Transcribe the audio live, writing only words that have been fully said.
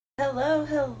Hello,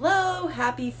 hello.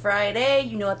 Happy Friday.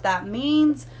 You know what that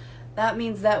means? That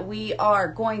means that we are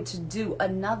going to do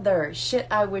another shit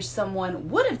I wish someone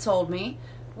would have told me,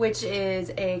 which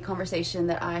is a conversation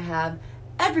that I have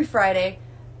every Friday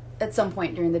at some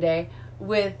point during the day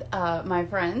with my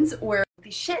friends, where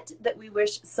the shit that we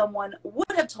wish someone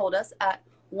would have told us at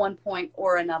one point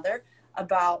or another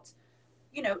about,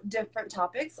 different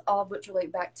topics, all of which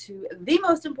relate back to the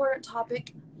most important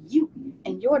topic, you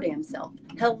and your damn self.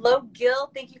 Hello, Gil.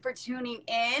 Thank you for tuning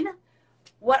in.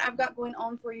 What I've got going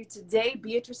on for you today,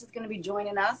 Beatrice is going to be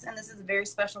joining us, and this is a very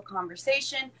special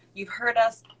conversation. You've heard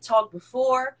us talk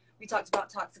before. We talked about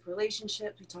toxic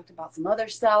relationships. We talked about some other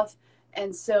stuff.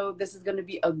 And so this is going to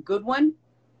be a good one.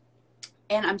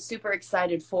 And I'm super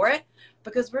excited for it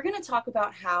because we're going to talk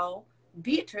about how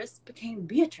Beatrice became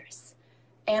Beatrice.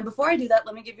 And before I do that,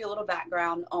 let me give you a little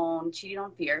background on Cheating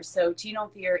on Fear. So Cheating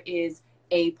on Fear is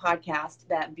a podcast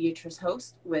that Beatrice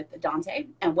hosts with Dante.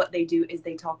 And what they do is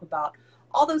they talk about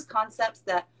all those concepts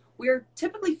that we're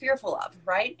typically fearful of,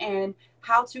 right? And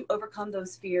how to overcome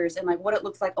those fears and like what it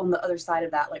looks like on the other side of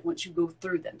that, like once you go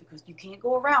through them, because you can't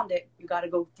go around it, you got to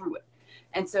go through it.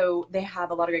 And so they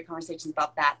have a lot of great conversations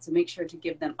about that. So make sure to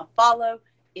give them a follow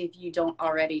if you don't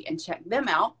already and check them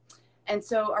out. And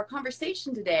so our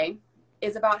conversation today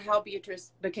is about how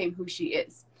Beatrice became who she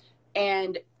is.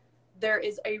 And there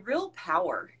is a real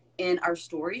power in our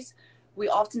stories. We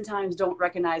oftentimes don't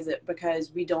recognize it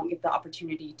because we don't get the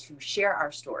opportunity to share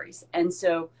our stories. And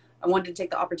so I wanted to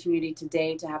take the opportunity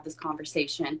today to have this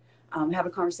conversation, have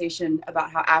a conversation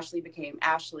about how Ashley became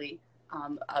Ashley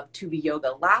of To Be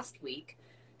Yoga last week.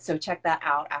 So check that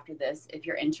out after this if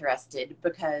you're interested,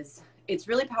 because it's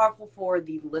really powerful for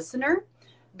the listener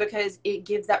because it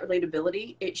gives that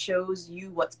relatability. It shows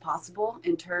you what's possible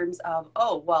in terms of,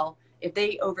 oh, well, if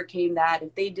they overcame that,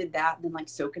 if they did that, then like,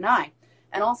 so can I.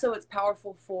 And also it's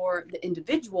powerful for the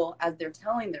individual as they're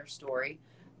telling their story,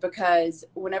 because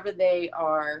whenever they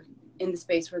are in the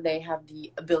space where they have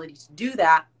the ability to do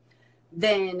that,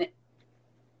 then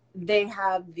they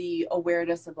have the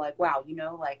awareness of like, wow,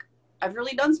 like I've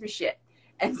really done some shit.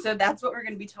 And so that's what we're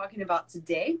going to be talking about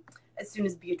today. As soon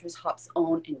as Beatrice hops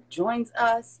on and joins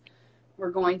us, we're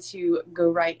going to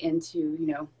go right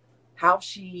into, how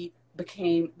she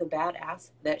became the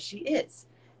badass that she is.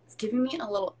 It's giving me a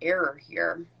little error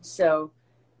here. So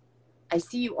I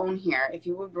see you on here. If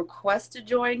you would request to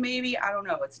join, maybe, I don't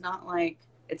know. It's not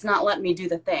letting me do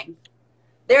the thing.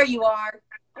 There you are.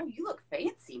 Oh, you look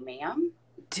fancy, ma'am.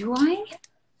 Do I?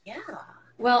 Yeah.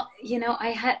 Well,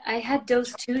 I had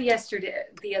dose 2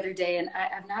 the other day, and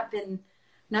I've not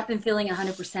been feeling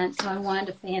 100%, so I wanted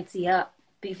to fancy up.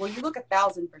 Well, you look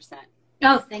 1,000%.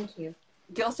 Oh, thank you.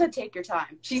 Gil said, "Take your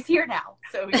time." She's here now,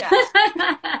 so yeah.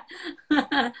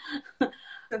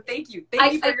 So thank you for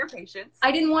your patience.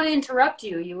 I didn't want to interrupt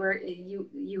you.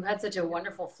 You had such a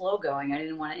wonderful flow going. I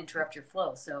didn't want to interrupt your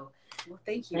flow. So, well,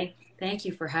 thank you. Thank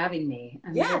you for having me.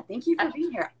 Thank you for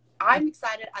being here. I'm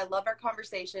excited. I love our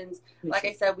conversations. Like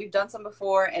I said, we've done some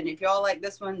before, and if y'all like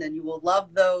this one, then you will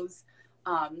love those.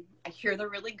 I hear they're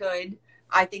really good.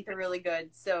 I think they're really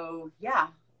good. So yeah,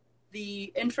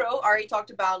 the intro already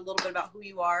talked about a little bit about who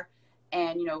you are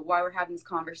and, why we're having this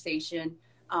conversation.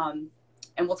 And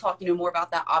we'll talk, more about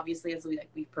that obviously as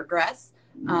we progress.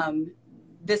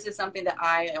 This is something that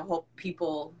I hope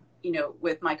people,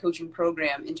 with my coaching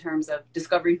program in terms of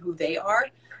discovering who they are.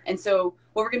 And so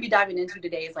what we're going to be diving into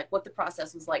today is like what the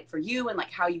process was like for you and like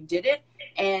how you did it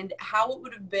and how it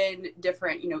would have been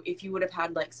different, if you would have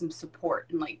had like some support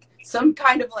and like some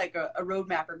kind of like a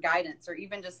roadmap or guidance or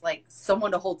even just like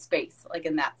someone to hold space, like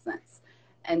in that sense.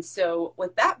 And so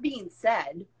with that being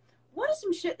said, what is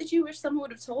some shit that you wish someone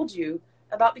would have told you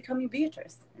about becoming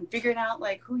Beatrice and figuring out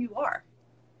like who you are?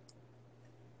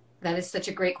 That is such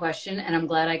a great question. And I'm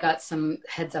glad I got some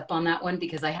heads up on that one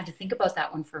because I had to think about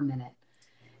that one for a minute.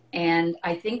 And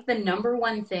I think the number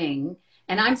one thing,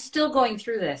 and I'm still going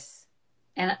through this,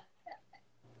 and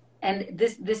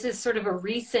this is sort of a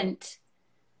recent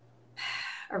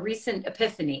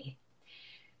epiphany.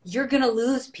 You're going to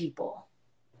lose people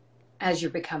as you're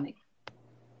becoming.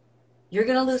 You're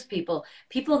going to lose people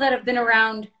that have been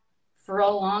around for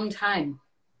a long time.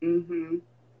 Mm-hmm.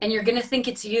 And you're going to think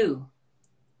it's you.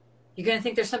 You're going to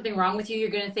think there's something wrong with you. You're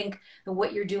going to think that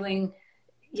what you're doing,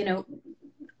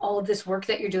 all of this work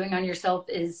that you're doing on yourself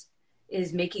is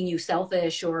making you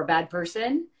selfish or a bad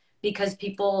person because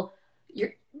people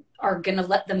are going to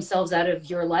let themselves out of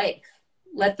your life.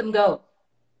 Let them go.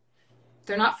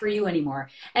 They're not for you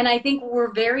anymore. And I think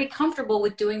we're very comfortable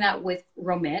with doing that with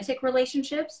romantic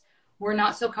relationships. We're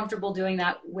not so comfortable doing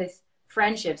that with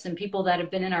friendships and people that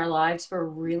have been in our lives for a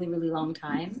really, really long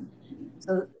time.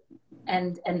 So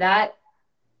And that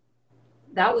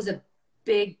was a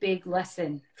big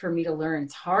lesson for me to learn.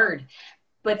 It's hard,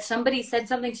 but somebody said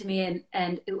something to me,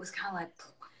 and it was kind of like,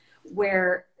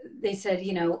 where they said,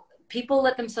 you know, people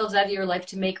let themselves out of your life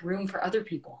to make room for other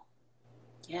people.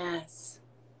 Yes.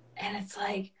 And it's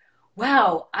like,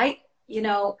 wow, you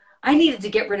know, I needed to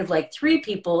get rid of like 3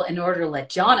 people in order to let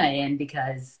Jonna in,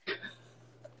 because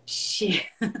she,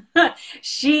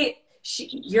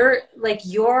 you're like,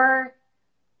 your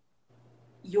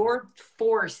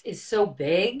force is so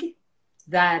big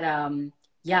that,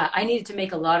 yeah, I needed to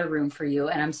make a lot of room for you.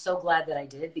 And I'm so glad that I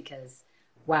did, because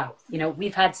wow, you know,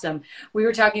 we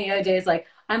were talking the other day, it's like,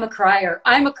 I'm a crier.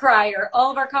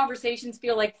 All of our conversations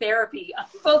feel like therapy on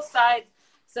both sides.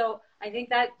 So I think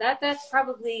that's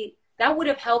probably, that would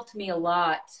have helped me a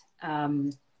lot,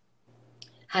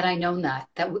 had I known that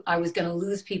I was going to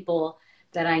lose people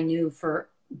that I knew for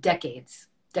decades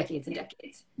and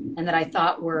decades, and that I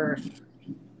thought were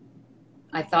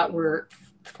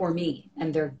for me,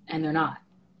 and they're not.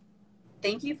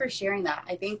 Thank you for sharing that.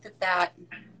 I think that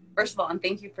first of all, and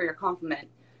thank you for your compliment.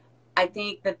 I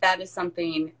think that is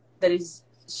something that is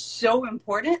so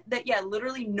important that, yeah,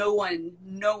 literally no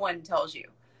one tells you,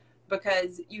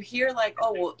 because you hear like,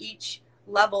 oh, well, each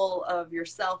level of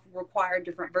yourself require a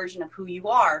different version of who you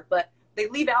are, but they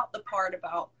leave out the part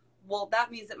about, well,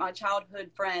 that means that my childhood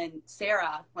friend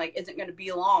Sarah like isn't going to be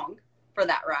along for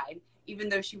that ride, even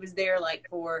though she was there like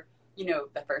for, you know,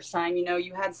 the first time, you know,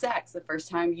 you had sex, the first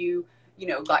time you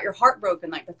know, got your heart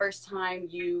broken, like the first time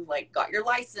you like got your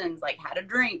license, like had a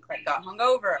drink, like got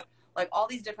hungover, like all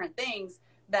these different things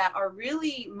that are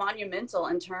really monumental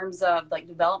in terms of like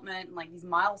development and like these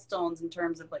milestones in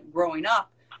terms of like growing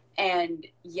up. And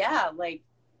yeah, like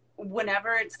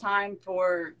whenever it's time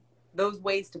for those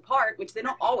ways to part, which they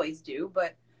don't always do,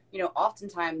 but you know,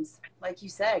 oftentimes, like you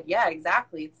said, yeah,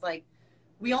 exactly. It's like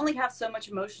we only have so much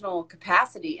emotional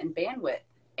capacity and bandwidth.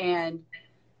 And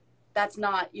that's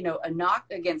not, you know, a knock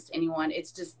against anyone.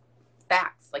 It's just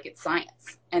facts, like it's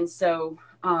science. And so,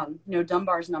 you know,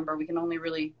 Dunbar's number, we can only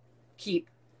really keep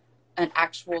an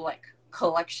actual like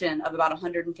collection of about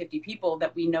 150 people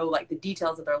that we know like the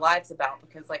details of their lives about,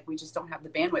 because like we just don't have the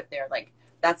bandwidth there. Like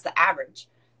that's the average.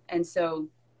 And so,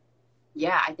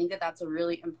 yeah, I think that that's a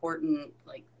really important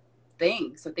like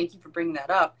thing. So thank you for bringing that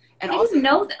up. And I also, didn't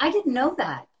know that. I didn't know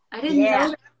that. I didn't yeah,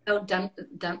 know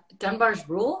that. Oh, Dunbar's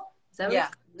rule? Is that what yeah,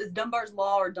 this Dunbar's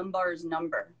law or Dunbar's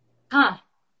number. Huh.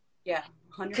 Yeah,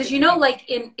 Because, you 150 know, people.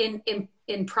 like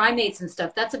in primates and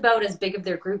stuff, that's about as big of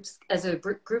their groups as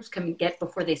groups can get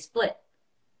before they split,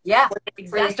 Yeah,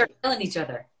 before they start exactly. killing each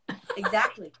other.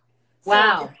 Exactly. So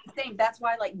Wow. it's the same. That's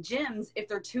why like gyms, if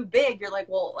they're too big, you're like,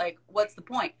 well, like, what's the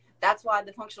point? That's why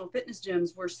the functional fitness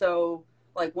gyms were so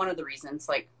like one of the reasons,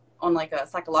 like on like a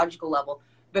psychological level,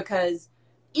 because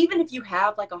even if you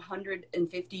have like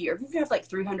 150 or if you have like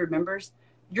 300 members,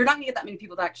 you're not gonna get that many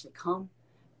people to actually come.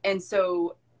 And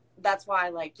so that's why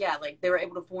like, yeah, like they were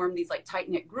able to form these like tight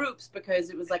knit groups because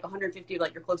it was like 150 of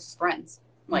like your closest friends,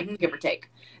 like Mm-hmm. give or take.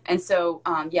 And so,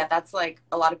 yeah, that's like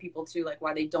a lot of people too, like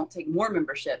why they don't take more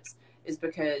memberships is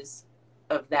because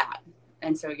of that.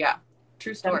 And so, yeah,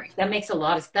 true story. That makes a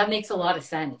lot of sense.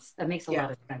 That makes a Yeah.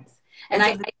 lot of sense. And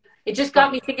And so, it just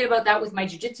got me thinking about that with my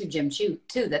jujitsu gym too,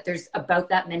 that there's about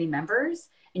that many members,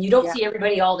 and you don't yeah, see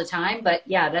everybody all the time, but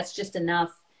yeah, that's just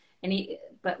enough.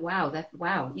 But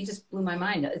wow, you just blew my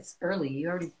mind. It's early. You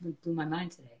already blew my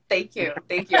mind today. thank you.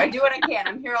 Thank you. I do what I can.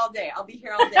 I'm here all day. I'll be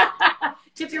here all day.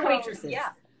 Tip your So, waitresses. yeah.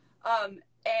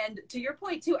 And to your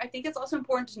point too, I think it's also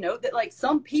important to note that like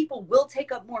some people will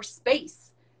take up more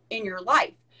space in your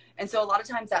life. And so a lot of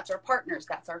times that's our partners,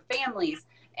 that's our families.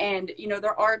 And, you know,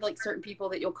 there are like certain people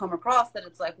that you'll come across that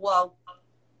it's like, well,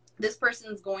 this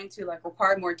person's going to like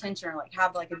require more attention or like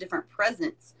have like a different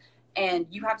presence. And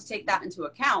you have to take that into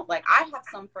account. Like I have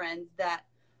some friends that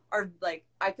are like,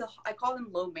 I call them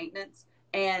low maintenance.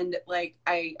 And like,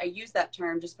 I use that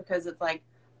term just because it's like,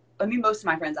 I mean, most of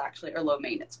my friends actually are low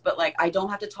maintenance, but like, I don't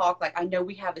have to talk. Like, I know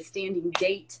we have a standing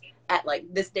date at like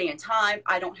this day and time.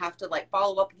 I don't have to like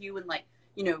follow up with you and like,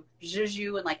 you know, zhuzh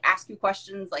you and like ask you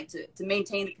questions, like to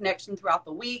maintain the connection throughout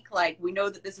the week. Like, we know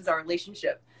that this is our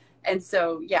relationship. And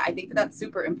so, yeah, I think that that's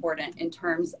super important in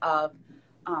terms of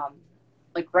um,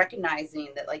 like recognizing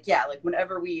that, like, yeah, like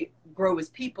whenever we grow as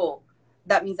people,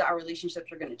 that means that our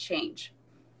relationships are going to change.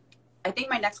 I think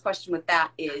my next question with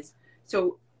that is,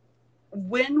 so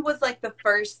when was like the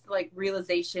first like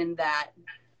realization that,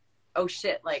 oh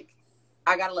shit, like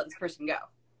I gotta let this person go?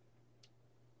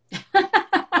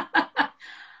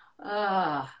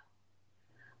 uh,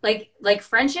 like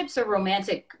friendships or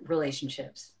romantic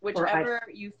relationships, or I, Whichever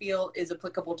you feel is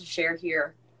applicable to share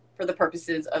here for the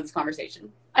purposes of this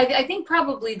conversation? I think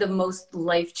probably the most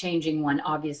life-changing one,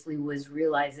 obviously, was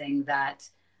realizing that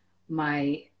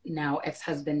my now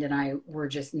ex-husband and I were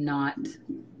just not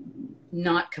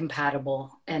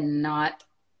compatible, and not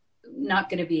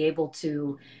going to be able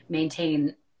to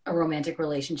maintain a romantic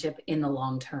relationship in the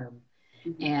long term.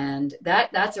 Mm-hmm. And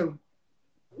that's a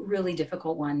really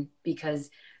difficult one,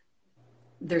 because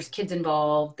there's kids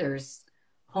involved, there's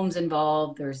homes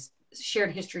involved, there's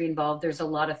shared history involved, there's a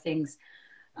lot of things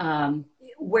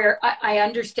where I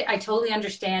understand, I totally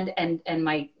understand, and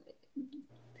my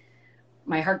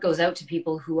heart goes out to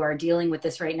people who are dealing with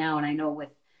this right now. And I know with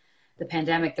the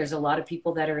pandemic, there's a lot of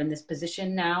people that are in this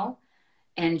position now,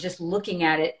 and just looking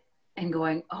at it and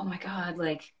going, oh my God,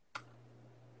 like,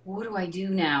 what do I do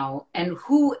now? And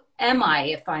who am I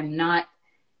if I'm not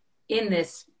in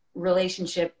this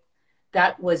relationship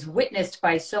that was witnessed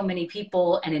by so many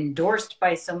people and endorsed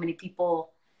by so many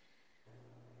people?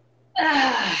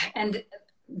 And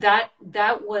that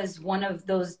was one of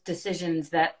those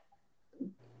decisions, that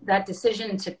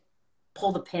decision to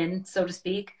pull the pin, so to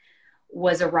speak,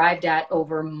 was arrived at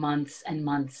over months and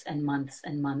months and months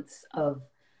and months of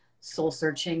soul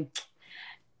searching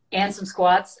and some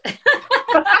squats.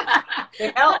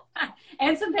 They help.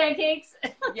 And some pancakes.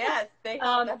 Yes, they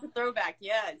help. That's a throwback.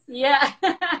 Yes. Yeah.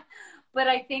 But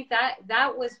I think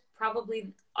that was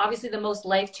probably, obviously, the most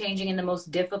life-changing and the most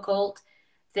difficult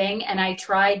thing. And I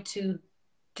tried to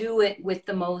do it with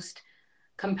the most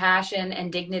compassion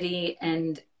and dignity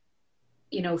and,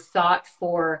 thought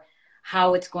for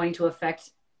how it's going to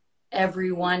affect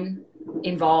everyone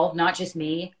involved, not just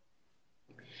me.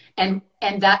 And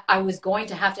that I was going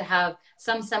to have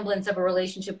some semblance of a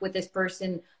relationship with this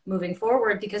person moving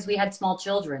forward, because we had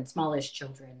smallish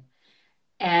children.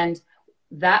 And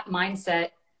that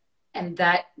mindset and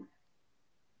that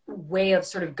way of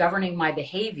sort of governing my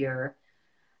behavior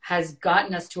has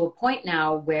gotten us to a point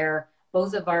now where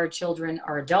both of our children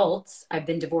are adults. I've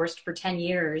been divorced for 10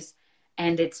 years,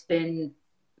 and it's been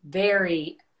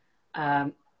very,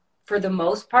 for the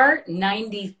most part,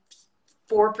 94%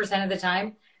 of the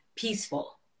time,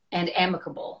 peaceful and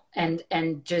amicable, and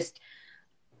just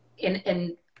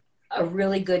in a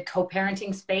really good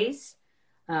co-parenting space.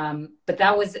 But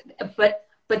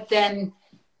then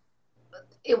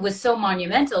it was so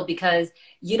monumental, because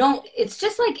it's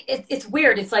just like, it's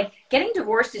weird. It's like getting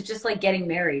divorced is just like getting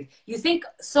married. You think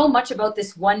so much about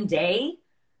this one day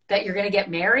that you're going to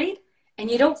get married, and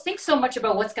you don't think so much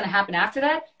about what's going to happen after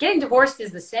that. Getting divorced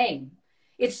is the same.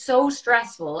 It's so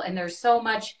stressful, and there's so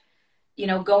much,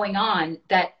 going on,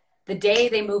 that the day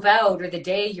they move out, or the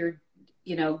day you're,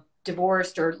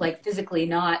 divorced, or like physically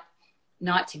not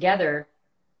together,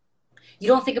 you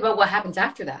don't think about what happens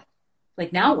after that.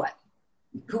 Like, now what?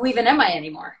 Who even am I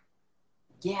anymore?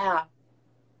 Yeah,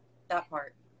 that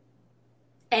part.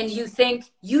 And you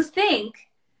think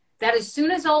that as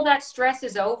soon as all that stress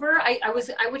is over,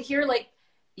 I would hear, like,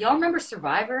 y'all remember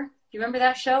Survivor? Do you remember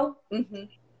that show? Mm-hmm.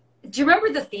 Do you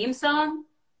remember the theme song?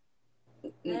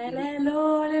 Mm-hmm. I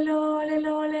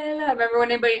remember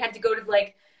when everybody had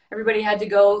to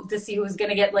go to see who was going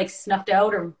to get, like, snuffed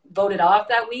out or voted off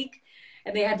that week,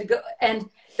 and they had to go, and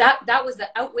that was the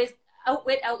outwit,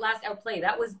 outlast, outplay.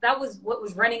 That was what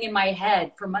was running in my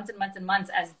head for months and months and months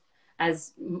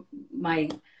as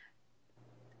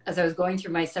I was going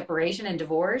through my separation and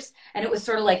divorce. And it was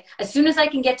sort of like, as soon as I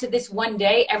can get to this one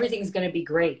day, everything's going to be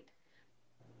great.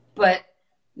 But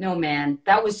no, man,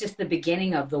 that was just the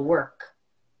beginning of the work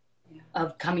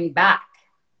of coming back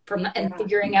from and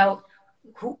figuring out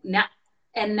who now.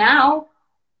 And now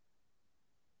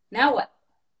what?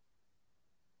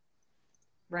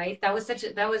 Right?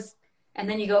 And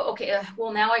then you go, okay,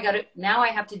 well, now I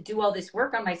have to do all this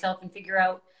work on myself and figure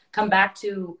out, come back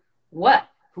to what?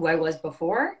 Who I was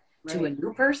before, right, to a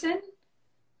new person.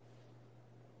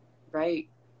 Right.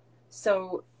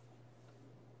 So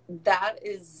that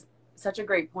is such a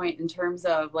great point in terms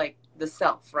of, like, the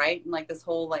self, right? And, like, this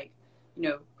whole, like,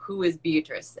 who is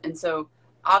Beatrice? And so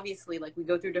obviously, like, we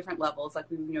go through different levels,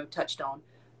 like we, touched on,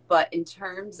 but in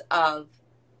terms of,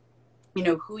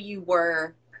 who you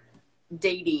were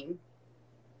dating,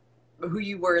 who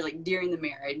you were, like, during the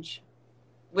marriage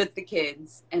with the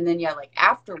kids, and then, like,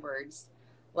 afterwards,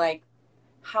 like,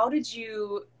 how did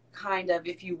you kind of,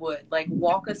 if you would, like,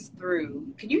 walk us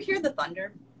through? Can you hear the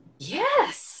thunder?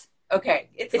 Yes. Okay.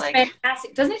 It's like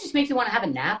fantastic. Doesn't it just make you want to have a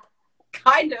nap?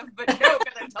 Kind of, but no,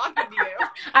 because I'm talking to you.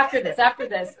 After this.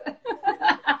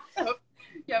 So,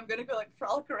 yeah, I'm going to go, like,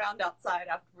 frolic around outside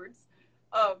afterwards.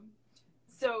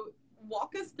 So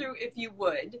walk us through, if you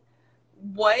would,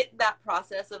 what that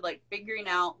process of, like, figuring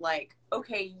out, like,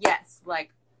 okay, yes, like,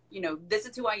 you know, this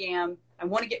is who I am. I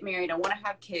want to get married. I want to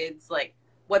have kids. Like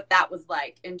what that was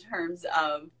like in terms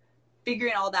of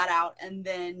figuring all that out. And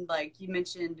then like you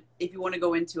mentioned, if you want to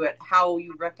go into it, how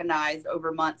you recognize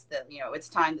over months that, you know, it's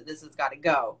time that this has got to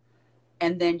go.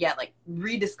 And then, yeah, like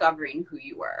rediscovering who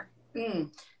you were.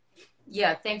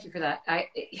 Yeah. Thank you for that.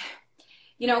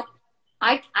 You know,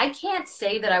 I can't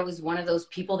say that I was one of those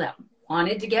people that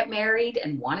wanted to get married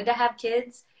and wanted to have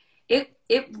kids.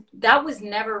 That was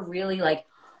never really like,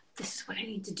 this is what I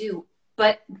need to do.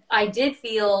 But I did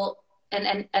feel,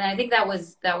 and I think that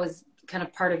was kind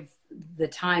of part of the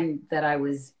time that I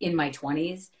was in my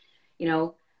 20s. You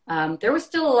know, there was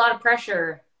still a lot of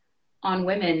pressure on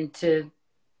women to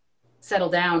settle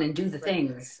down and do the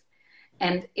things.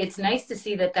 And it's nice to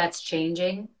see that that's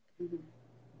changing. Mm-hmm.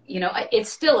 You know,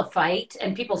 it's still a fight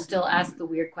and people still ask the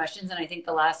weird questions. And I think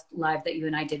the last live that you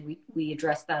and I did, we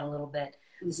addressed that a little bit.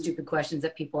 Mm-hmm. The stupid questions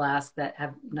that people ask that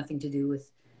have nothing to do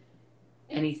with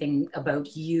anything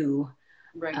about you.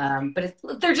 Right. But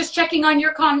they're just checking on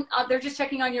your they're just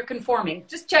checking on your conforming,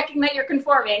 just checking that you're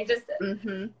conforming. Just,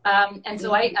 mm-hmm. And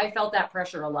so I felt that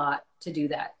pressure a lot to do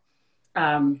that.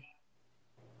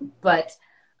 But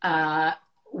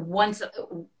once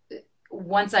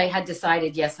I had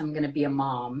decided, yes, I'm going to be a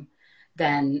mom,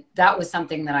 then that was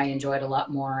something that I enjoyed a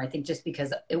lot more. I think just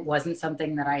because it wasn't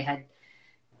something that I had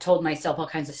told myself all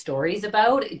kinds of stories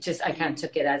about. It just, I kind of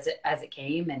took it as it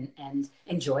came and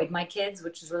enjoyed my kids,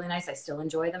 which is really nice. I still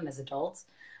enjoy them as adults.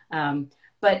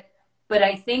 But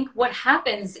I think what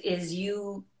happens is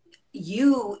your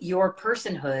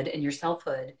personhood and your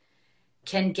selfhood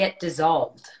can get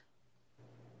dissolved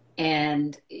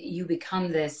and you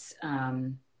become this,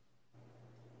 and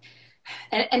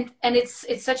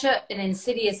it's such an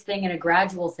insidious thing and a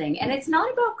gradual thing. And it's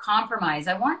not about compromise.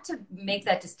 I want to make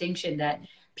that distinction that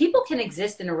people can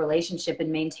exist in a relationship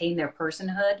and maintain their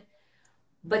personhood.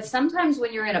 But sometimes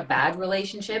when you're in a bad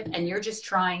relationship and you're just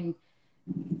trying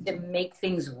to make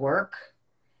things work,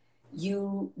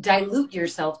 you dilute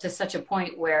yourself to such a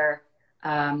point where,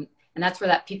 and that's where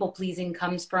that people pleasing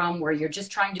comes from, where you're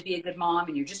just trying to be a good mom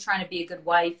and you're just trying to be a good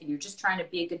wife and you're just trying to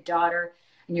be a good daughter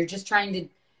and you're just trying to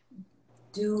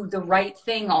do the right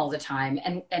thing all the time.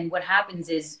 And what happens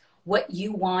is what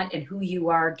you want and who you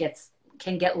are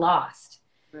can get lost.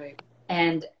 Right.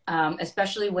 And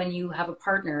especially when you have a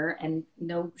partner, and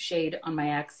no shade on my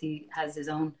ex, he has his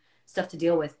own stuff to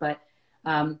deal with, but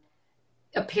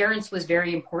appearance was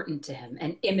very important to him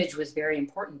and image was very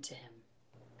important to him.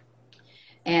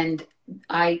 And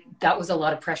that was a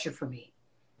lot of pressure for me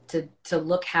to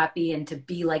look happy and to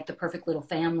be like the perfect little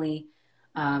family.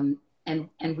 And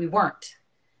we weren't.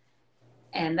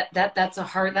 And that's a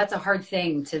hard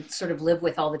thing to sort of live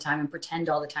with all the time and pretend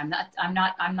all the time that I'm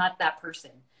not that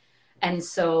person. And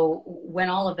so when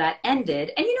all of that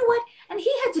ended, and you know what? And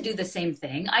he had to do the same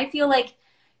thing. I feel like,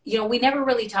 you know, we never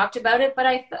really talked about it, but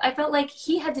I felt like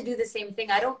he had to do the same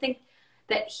thing. I don't think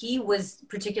that he was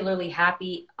particularly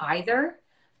happy either,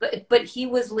 but he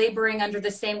was laboring under the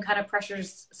same kind of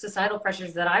pressures, societal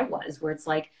pressures that I was, where it's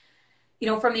like, you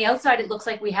know, from the outside, it looks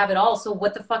like we have it all. So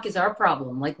what the fuck is our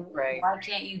problem? Like, right. why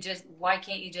can't you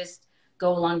just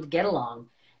go along to get along?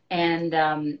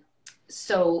 And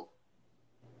so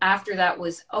after that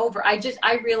was over, I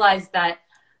realized that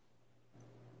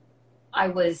I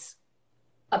was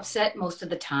upset most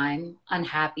of the time,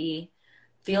 unhappy,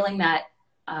 feeling that,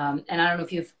 and I don't know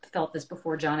if you've felt this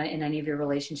before, Jonna, in any of your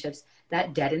relationships,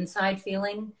 that dead inside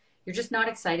feeling. You're just not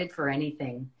excited for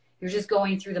anything. You're just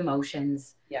going through the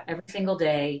motions every single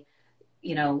day,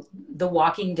 you know, The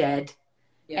Walking Dead.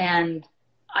 Yeah. And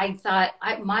I thought,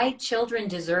 my children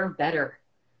deserve better.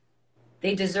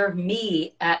 They deserve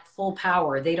me at full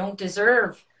power. They don't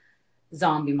deserve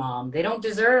zombie mom. They don't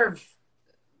deserve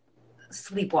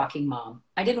sleepwalking mom.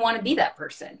 I didn't want to be that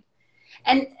person.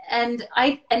 And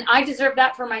I deserve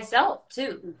that for myself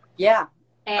too. Yeah.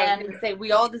 And I was going to say,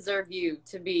 we all deserve you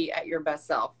to be at your best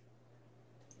self.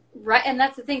 Right. And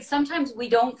that's the thing. Sometimes we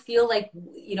don't feel like,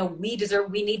 you know, we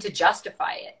need to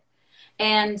justify it.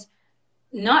 And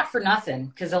not for nothing,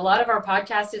 because a lot of our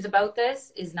podcast is about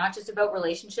this, is not just about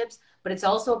relationships, but it's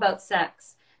also about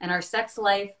sex. And our sex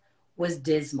life was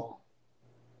dismal,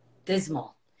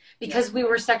 because we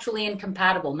were sexually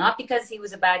incompatible, not because he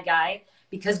was a bad guy,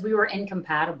 because we were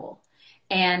incompatible.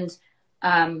 And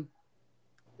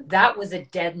that was a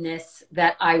deadness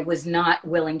that I was not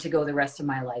willing to go the rest of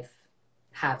my life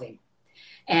having.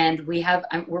 And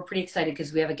we're pretty excited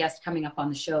because we have a guest coming up on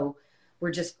the show.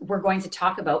 We're going to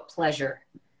talk about pleasure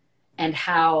and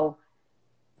how,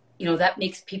 you know, that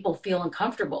makes people feel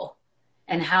uncomfortable,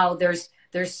 and how there's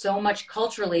so much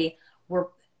culturally,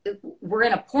 we're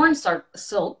in a porn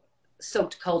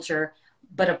soaked culture,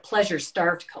 but a pleasure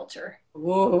starved culture.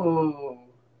 Whoa.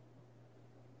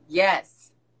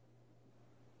 Yes.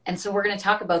 And so we're going to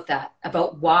talk about that,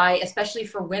 about why, especially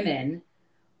for women,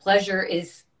 pleasure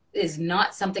is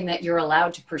not something that you're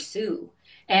allowed to pursue.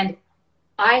 And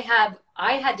I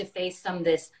had to face some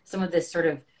of this sort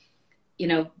of, you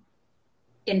know,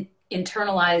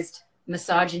 internalized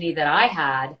misogyny that I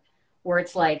had, where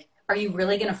it's like, are you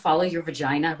really going to follow your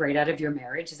vagina right out of your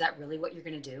marriage? Is that really what you're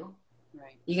going to do?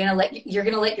 Right. You're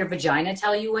going to let your vagina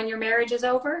tell you when your marriage is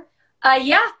over?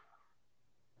 Yeah,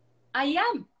 I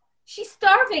am. She's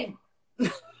starving.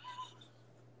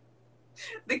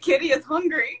 The kitty is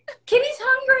hungry. Kitty's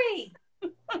hungry.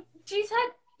 She's had,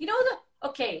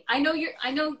 okay, I know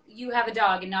you have a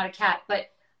dog and not a cat,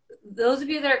 but those of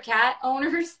you that are cat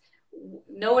owners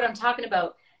know what I'm talking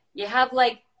about. You have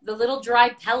like the little dry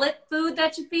pellet food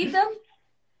that you feed them,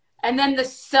 and then the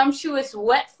sumptuous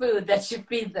wet food that you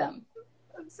feed them.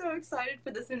 I'm so excited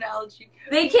for this analogy.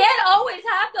 They can't always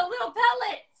have the little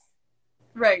pellets.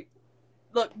 Right.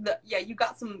 Look, you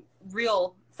got some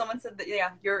real. Someone said that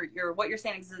your what you're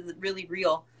saying is really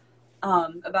real,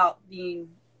 about being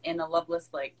in a loveless,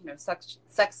 like,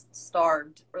 sex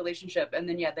starved relationship, and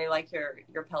then they like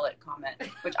your pellet comment,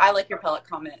 which I like your pellet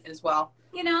comment as well.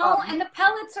 And the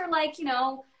pellets are like,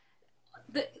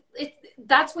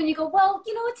 that's when you go, well,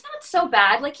 it's not so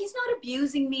bad. Like, he's not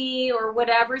abusing me or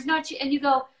whatever. He's not, and you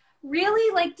go,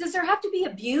 really? Like, does there have to be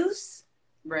abuse?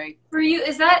 Right. For you,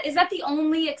 is that the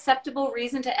only acceptable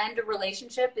reason to end a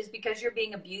relationship, is because you're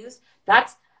being abused?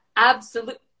 That's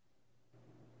absolute.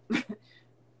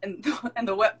 and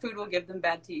the wet food will give them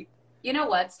bad teeth. You know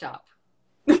what? Stop.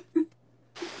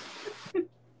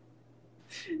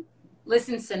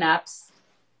 Listen, Synapse.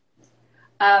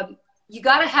 You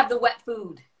got to have the wet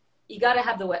food. You got to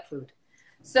have the wet food.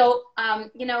 So,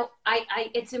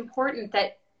 it's important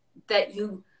that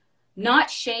you not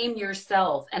shame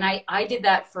yourself. And I did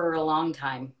that for a long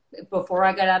time before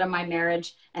I got out of my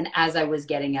marriage, and as I was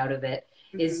getting out of it,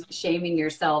 is shaming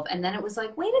yourself. And then it was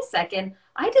like, wait a second,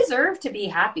 I deserve to be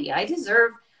happy. I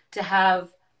deserve to have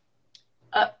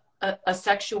a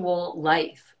sexual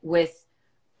life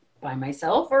by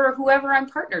myself or whoever I'm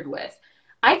partnered with.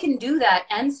 I can do that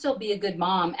and still be a good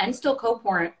mom and still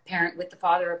co-parent with the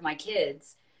father of my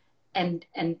kids. And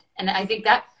I think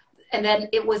that, and then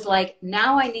it was like,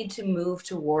 now I need to move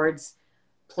towards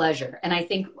pleasure. And I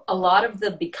think a lot of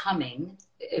the becoming,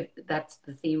 if that's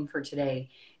the theme for today,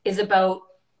 is about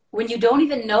when you don't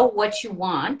even know what you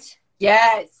want.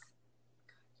 Yes.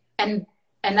 And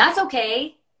that's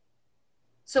okay.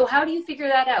 So how do you figure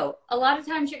that out? A lot of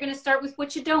times you're going to start with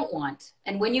what you don't want.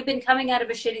 And when you've been coming out of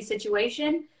a shitty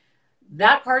situation,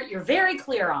 that part you're very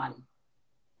clear on.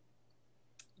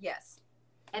 Yes.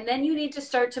 And then you need to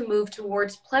start to move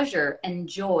towards pleasure and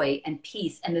joy and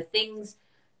peace and the things,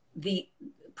 the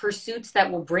pursuits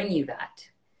that will bring you that.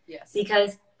 Yes.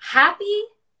 Because happy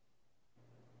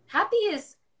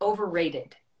is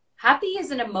overrated. Happy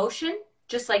is an emotion,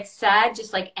 just like sad,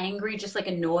 just like angry, just like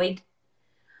annoyed.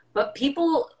 But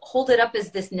people hold it up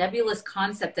as this nebulous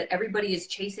concept that everybody is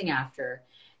chasing after.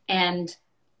 And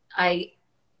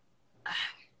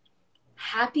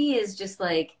happy is just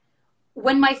like,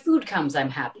 when my food comes, I'm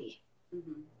happy.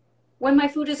 Mm-hmm. When my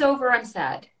food is over, I'm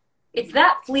sad. It's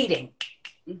that fleeting,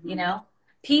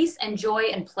 Peace and joy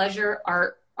and pleasure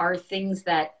are things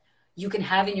that you can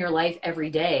have in your life every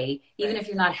day, even if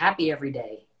you're not happy every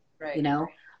day, right.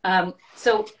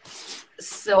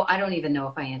 So I don't even know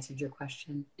if I answered your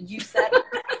question. You said what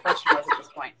my question was at this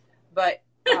point, but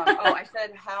I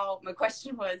said how my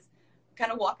question was,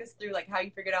 kind of walk us through like how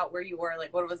you figured out where you were,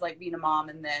 like what it was like being a mom,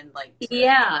 and then like the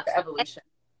evolution.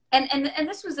 And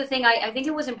this was the thing. I think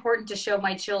it was important to show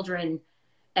my children,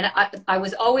 and I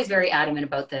was always very adamant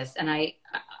about this. And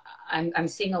I'm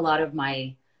seeing a lot of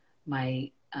my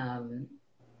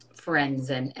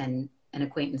friends and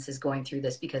acquaintances going through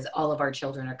this, because all of our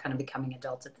children are kind of becoming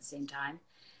adults at the same time.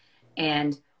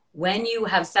 And when you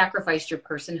have sacrificed your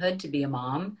personhood to be a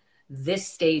mom, this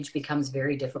stage becomes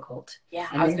very difficult. Yeah,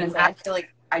 and I was going to say, I feel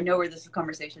like I know where this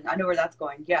conversation, I know where that's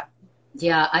going. Yeah.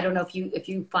 Yeah, I don't know if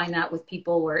you find that with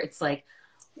people, where it's like,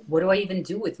 what do I even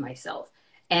do with myself?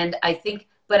 And I think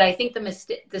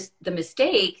the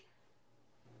mistake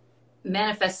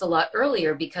manifests a lot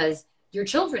earlier, because your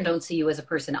children don't see you as a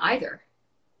person either.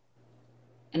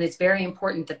 And it's very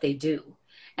important that they do.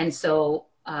 And so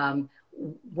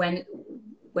when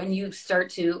you start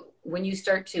to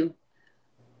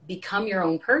become your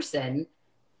own person,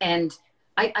 and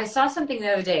I saw something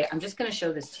the other day. I'm just going to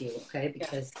show this to you, okay?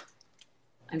 Because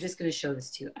I'm just going to show this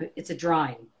to you. It's a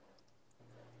drawing.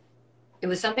 It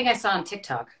was something I saw on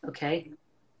TikTok, okay?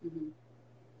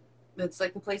 Mm-hmm. It's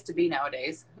like the place to be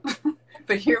nowadays.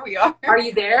 But here we are. Are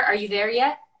you there? Are you there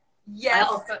yet? Yes,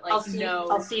 but like,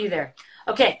 I'll see you there.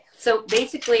 Okay. So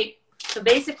basically,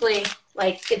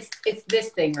 like it's this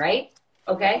thing, right?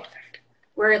 Okay.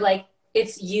 Where like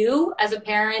it's you as a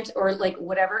parent or like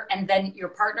whatever, and then your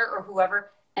partner or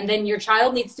whoever, and then your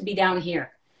child needs to be down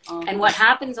here. And what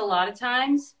happens a lot of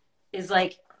times is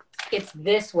like it's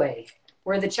this way,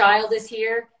 where the child is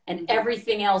here and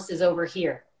everything else is over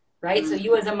here, right? So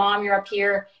you as a mom, you're up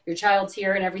here, your child's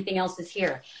here, and everything else is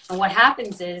here. And what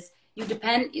happens is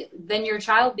then your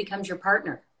child becomes your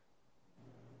partner.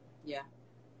 Yeah.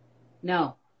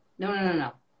 No.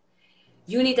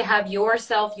 You need to have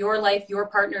yourself, your life, your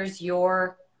partners,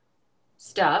 your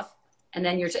stuff. And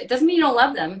then it doesn't mean you don't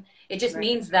love them. It just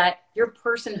means that your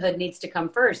personhood needs to come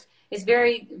first. It's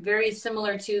very, very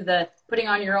similar to the putting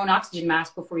on your own oxygen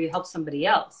mask before you help somebody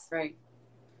else. Right.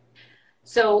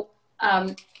 So,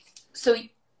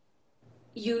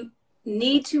 you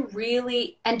need to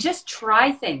really, and just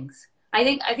try things. I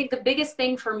think the biggest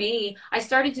thing for me, I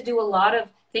started to do a lot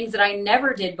of things that I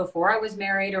never did before I was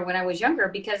married or when I was younger,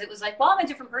 because it was like, well, I'm a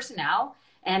different person now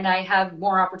and I have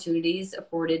more opportunities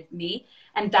afforded me.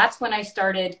 And that's when I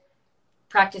started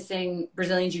practicing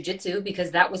Brazilian Jiu-Jitsu,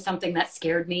 because that was something that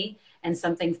scared me and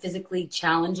something physically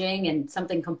challenging and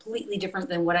something completely different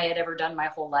than what I had ever done my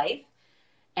whole life.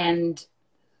 And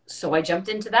so I jumped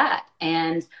into that,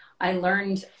 and I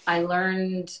learned, I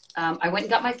went and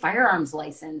got my firearms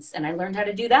license, and I learned how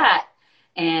to do that.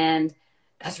 And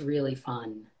that's really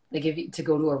fun. Like to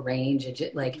go to a range and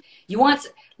just, like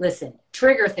listen,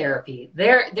 trigger therapy.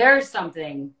 There's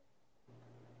something.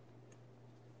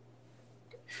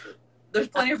 There's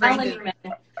plenty of ranges.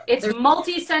 It's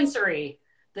multi-sensory.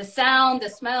 The sound, the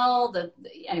smell,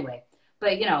 anyway.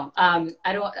 But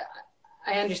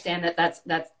I understand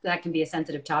that can be a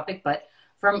sensitive topic, but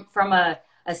from a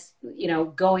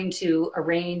going to a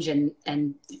range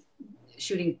and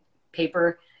shooting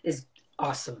paper is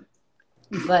awesome.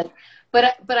 But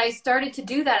I started to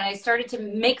do that, and I started to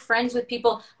make friends with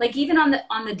people, like even on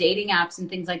the dating apps and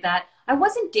things like that. I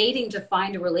wasn't dating to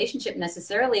find a relationship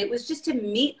necessarily. It was just to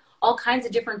meet all kinds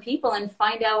of different people and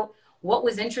find out what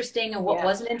was interesting and what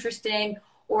wasn't interesting.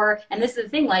 And this is the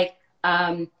thing, like,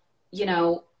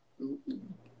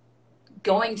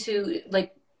 going to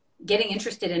like getting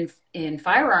interested in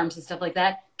firearms and stuff like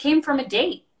that came from a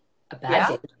date, a bad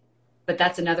date, but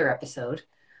that's another episode.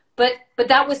 But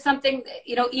that was something,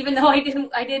 even though I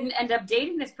didn't end up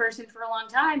dating this person for a long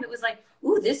time, it was like,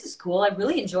 ooh, this is cool. I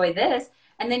really enjoy this.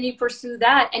 And then you pursue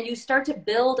that, and you start to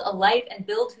build a life and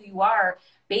build who you are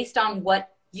based on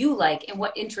what you like and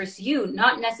what interests you,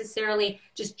 not necessarily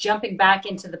just jumping back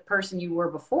into the person you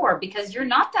were before, because you're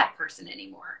not that person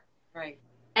anymore. Right.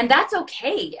 And that's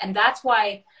okay. And that's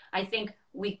why I think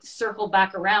we circle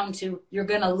back around to, you're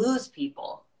going to lose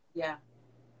people. Yeah.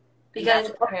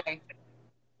 Because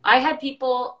I had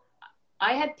people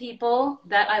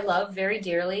that I love very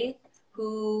dearly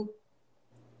who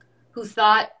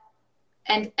thought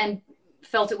and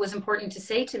felt it was important to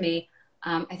say to me,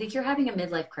 I think you're having a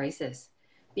midlife crisis,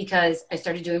 because I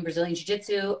started doing Brazilian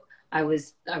Jiu-Jitsu. I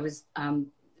was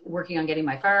working on getting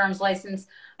my firearms license.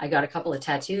 I got a couple of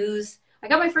tattoos. I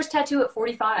got my first tattoo at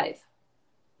 45.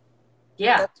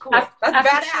 Yeah. That's cool. That's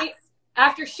badass.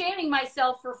 After shaming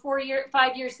myself for 5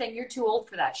 years saying you're too old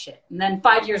for that shit. And then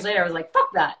 5 years later, I was like,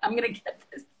 fuck that. I'm going to get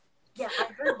this. Yeah,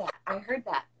 I heard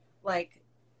that. Like,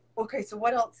 okay, so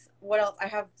what else? I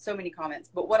have so many comments,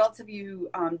 but what else have you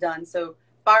done? So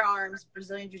firearms,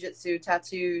 Brazilian Jiu-Jitsu,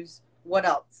 tattoos, what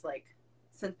else? Like,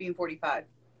 since being 45?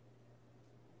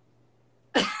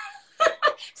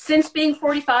 Since being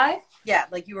 45? Yeah,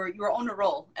 like you were on a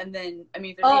roll. And then, I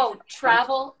mean,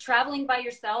 traveling by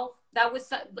yourself. That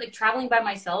was like traveling by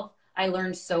myself. I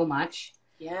learned so much.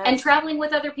 Yeah. And traveling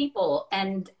with other people.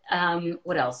 And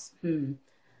what else?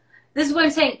 This is what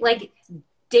I'm saying. Like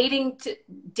dating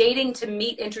to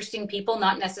meet interesting people,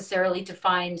 not necessarily to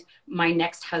find my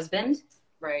next husband.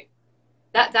 Right.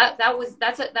 That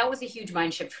was a huge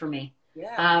mind shift for me.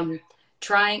 Yeah.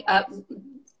 Trying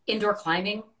indoor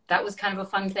climbing. That was kind of a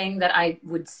fun thing that I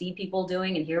would see people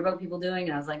doing and hear about people doing.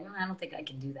 And I was like, I don't think I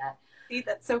can do that. See,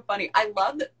 that's so funny. I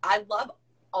love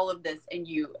all of this in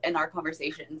you and our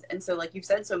conversations. And so like you've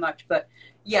said so much, but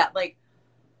yeah, like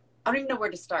I don't even know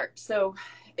where to start. So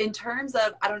in terms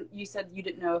of, you said you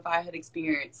didn't know if I had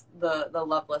experienced the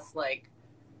loveless, like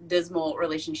dismal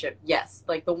relationship. Yes.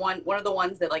 Like one of the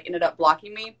ones that like ended up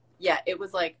blocking me. Yeah. It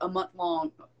was like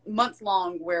months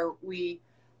long where we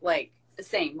like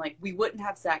same, like we wouldn't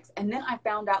have sex. And then I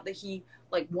found out that he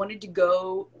like wanted to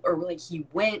go, or like he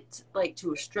went like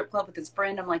to a strip club with his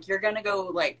friend. I'm like, you're gonna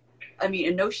go like, I mean,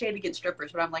 and no shade against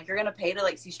strippers, but I'm like, you're gonna pay to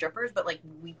like see strippers, but like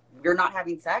you're not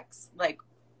having sex, like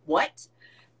what?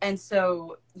 And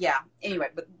so yeah. Anyway,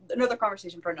 but another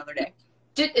conversation for another day.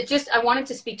 Just I wanted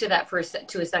to speak to that for a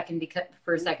second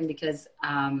because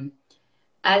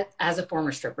as a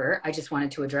former stripper, I just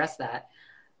wanted to address that.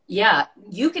 Yeah,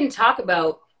 you can talk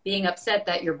about being upset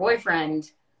that your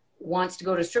boyfriend wants to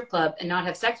go to a strip club and not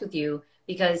have sex with you,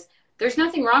 because there's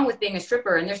nothing wrong with being a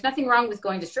stripper and there's nothing wrong with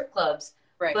going to strip clubs.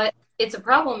 Right. But it's a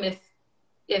problem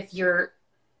if you're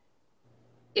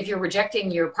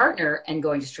rejecting your partner and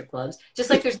going to strip clubs. Just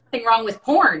like there's nothing wrong with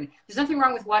porn. There's nothing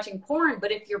wrong with watching porn,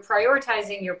 but if you're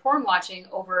prioritizing your porn watching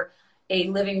over a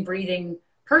living, breathing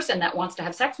person that wants to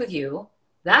have sex with you,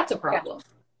 that's a problem.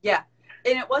 Yeah.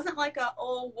 And it wasn't like a,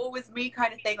 oh, woe is me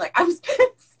kind of thing. Like, I was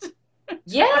pissed.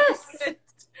 Yes.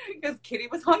 Because Kitty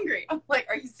was hungry. I'm like,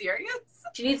 are you serious?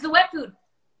 She needs the wet food.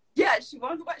 Yeah, she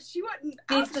wouldn't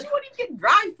even get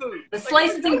dry food. The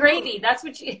slices and gravy. That's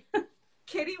what she...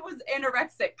 Kitty was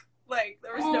anorexic. Like,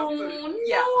 there was no food.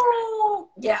 No.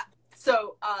 Yeah.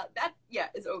 So, that, yeah,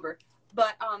 is over.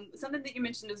 But something that you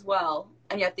mentioned as well,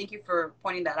 and yeah, thank you for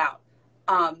pointing that out,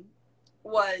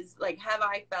 was, like, have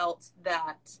I felt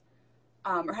that,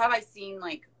 or have I seen,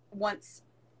 like, once,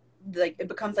 like, it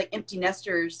becomes, like, empty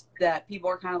nesters that people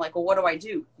are kind of like, well, what do I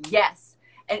do? Yes.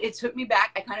 And it took me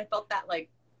back. I kind of felt that, like,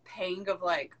 pang of,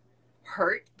 like,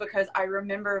 hurt, because I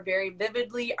remember very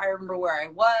vividly. I remember where I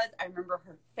was. I remember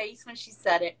her face when she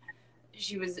said it.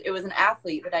 It was an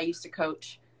athlete that I used to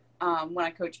coach when I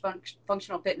coached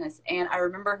functional fitness. And I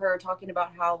remember her talking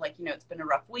about how, like, you know, it's been a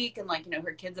rough week, and, like, you know,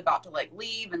 her kid's about to, like,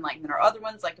 leave, and, like, then her other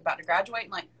one's, like, about to graduate,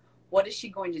 and, like, what is she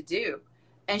going to do?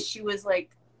 And she was,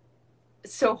 like,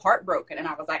 so heartbroken. And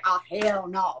I was like, oh, hell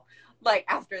no. Like,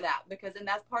 after that, because, and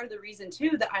that's part of the reason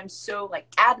too that I'm so, like,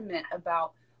 adamant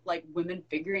about, like, women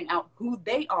figuring out who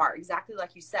they are, exactly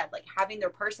like you said, like, having their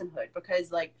personhood,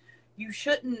 because, like, you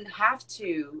shouldn't have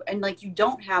to, and, like, you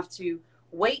don't have to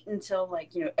wait until,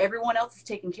 like, you know, everyone else is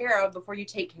taken care of before you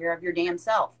take care of your damn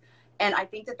self. And I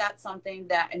think that that's something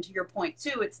that, and to your point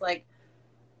too, it's like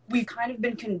we've kind of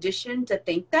been conditioned to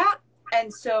think that.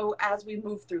 And so as we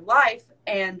move through life,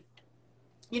 and,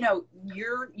 you know,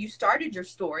 you started your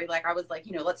story, like, I was like,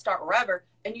 you know, let's start wherever,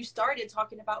 and you started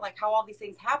talking about, like, how all these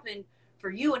things happened for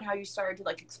you and how you started to,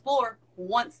 like, explore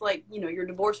once, like, you know, your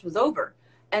divorce was over.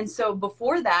 And so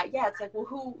before that, yeah, it's like, well,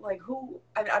 who,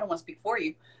 I mean, I don't want to speak for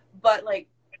you, but, like,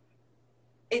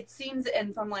 it seems,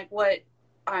 and from, like, what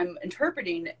I'm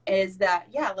interpreting is that,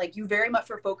 yeah, like, you very much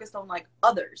were focused on, like,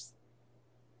 others.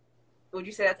 Would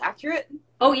you say that's accurate?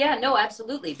 Oh yeah, no,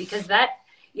 absolutely. Because that,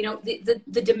 you know,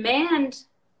 the demand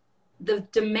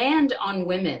on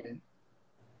women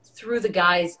through the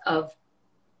guise of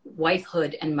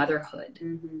wifehood and motherhood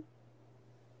mm-hmm.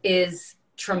 is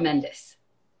tremendous.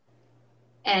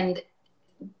 And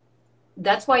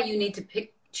that's why you need to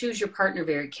choose your partner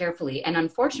very carefully. And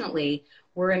unfortunately,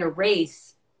 we're in a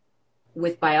race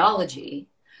with biology.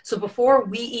 So before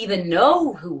we even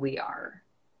know who we are,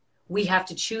 we have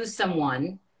to choose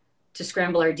someone to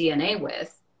scramble our DNA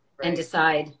with, right, and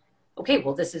decide, okay,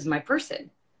 well, this is my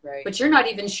person. Right. But you're not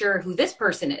even sure who this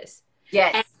person is.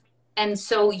 Yes. And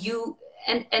so you,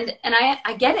 and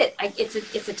I get it.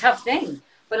 It's a tough thing,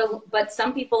 but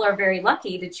some people are very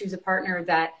lucky to choose a partner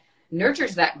that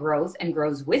nurtures that growth and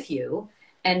grows with you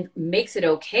and makes it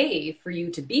okay for you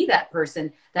to be that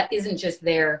person that isn't just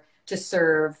there to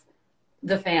serve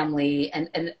the family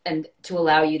and to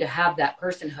allow you to have that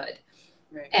personhood.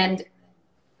 Right. And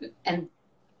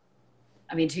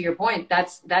I mean, to your point,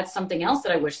 that's something else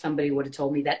that I wish somebody would have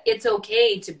told me, that it's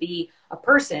okay to be a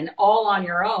person all on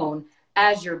your own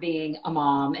as you're being a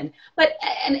mom. And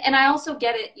I also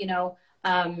get it, you know,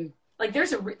 like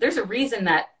there's a reason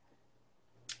that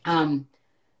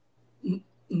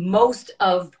most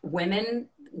of women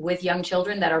with young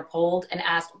children that are polled and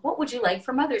asked, what would you like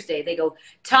for Mother's Day? They go,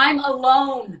 time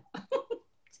alone.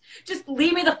 Just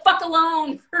leave me the fuck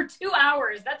alone for 2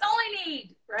 hours. That's all I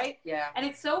need. Right. Yeah. And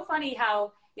it's so funny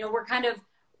how, you know, we're kind of,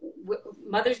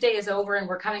 Mother's Day is over and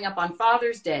we're coming up on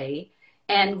Father's Day.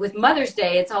 And with Mother's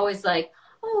Day, it's always like,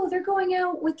 oh, they're going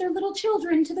out with their little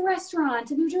children to the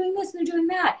restaurant and they're doing this and they're doing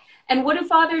that. And what do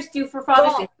fathers do for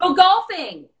Father's Day? Go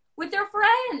golfing with their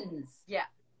friends. Yeah.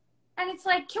 And it's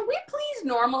like, can we please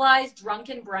normalize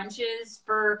drunken brunches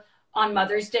on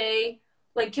Mother's Day?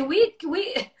 Like, can we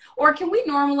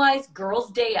normalize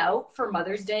Girls' Day Out for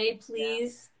Mother's Day,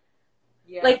 please?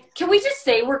 Yeah. Like, can we just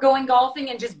say we're going golfing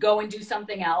and just go and do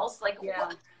something else? Like,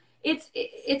 yeah.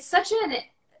 It's such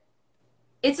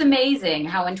it's amazing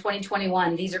how in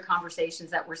 2021 these are conversations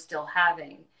that we're still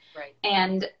having. Right.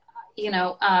 And you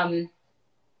know, and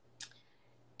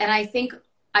I think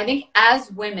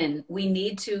as women we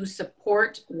need to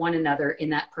support one another in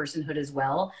that personhood as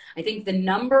well. I think the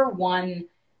number one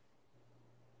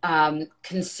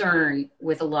concern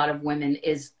with a lot of women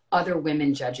is other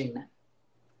women judging them.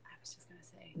 I was just gonna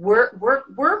say.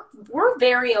 We're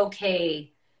very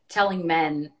okay telling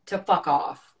men to fuck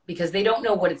off because they don't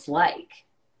know what it's like.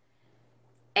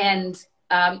 And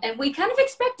we kind of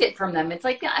expect it from them. It's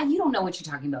like, "Ah, you don't know what you're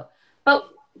talking about."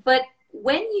 But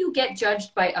when you get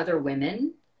judged by other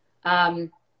women,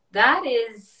 that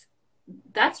is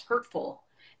that's hurtful,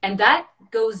 and that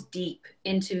goes deep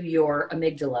into your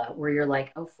amygdala, where you're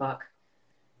like, "Oh fuck,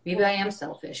 maybe I am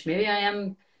selfish. Maybe I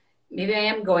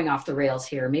am going off the rails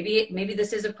here. Maybe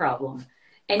this is a problem."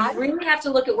 And you really have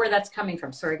to look at where that's coming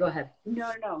from. Sorry, go ahead.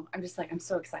 No. I'm just like, I'm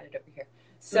so excited over here.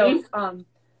 So,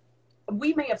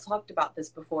 we may have talked about this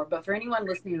before, but for anyone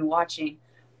listening and watching,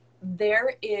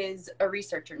 there is a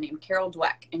researcher named Carol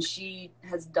Dweck, and she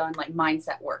has done like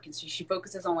mindset work, and she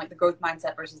focuses on like the growth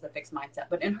mindset versus the fixed mindset.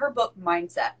 But in her book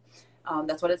Mindset,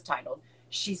 that's what it's titled,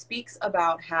 she speaks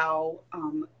about how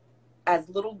as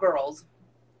little girls,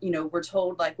 we're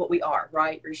told like what we are,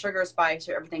 right? You're sugar, spice,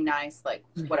 you're everything nice, like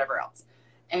whatever else.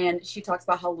 And she talks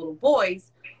about how little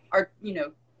boys are,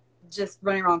 just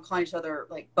running around calling each other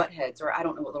like butt heads, or I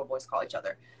don't know what little boys call each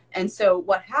other. And so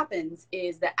what happens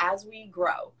is that as we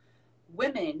grow,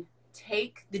 women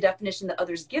take the definition that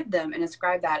others give them and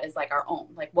ascribe that as like our own,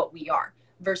 like what we are,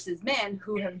 versus men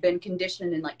who have been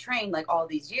conditioned and like trained like all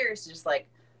these years, just like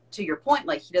to your point,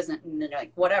 like he doesn't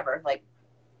like whatever, like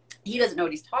he doesn't know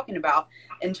what he's talking about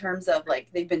in terms of like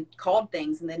they've been called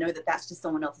things and they know that that's just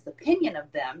someone else's opinion of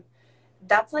them.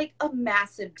 That's like a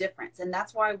massive difference. And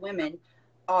that's why women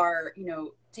are,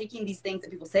 taking these things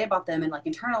that people say about them and like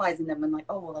internalizing them and like,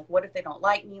 oh, well, like, what if they don't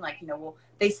like me? Like, well,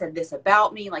 they said this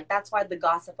about me. Like, that's why the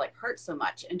gossip like hurts so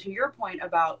much. And to your point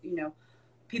about,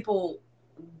 people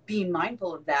being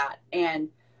mindful of that and,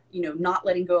 not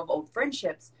letting go of old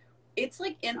friendships, it's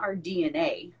like in our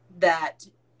DNA that,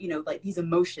 like these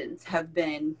emotions have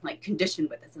been like conditioned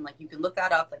with us. And like, you can look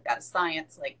that up, like that is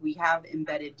science. Like we have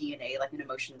embedded DNA, like in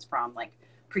emotions from like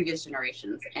previous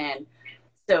generations. And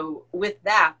so with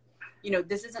that,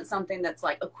 this isn't something that's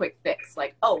like a quick fix.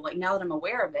 Like, oh, like now that I'm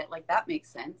aware of it, like that makes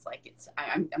sense. Like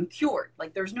I'm cured.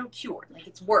 Like there's no cure. Like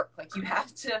it's work. Like you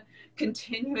have to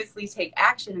continuously take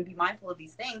action and be mindful of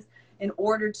these things in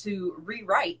order to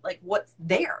rewrite like what's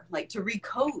there, like to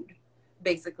recode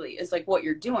basically is like what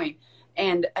you're doing.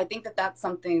 And I think that that's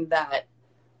something that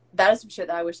is some shit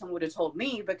that I wish someone would have told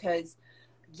me, because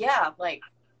yeah, like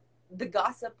the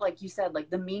gossip, like you said,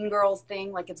 like the mean girls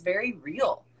thing, like it's very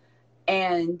real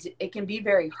and it can be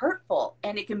very hurtful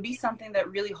and it can be something that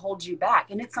really holds you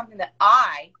back. And it's something that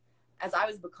as I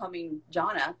was becoming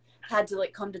Jana, had to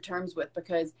like come to terms with,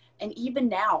 because, and even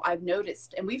now I've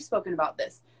noticed, and we've spoken about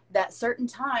this, that certain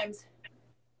times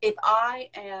if I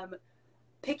am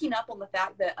picking up on the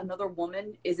fact that another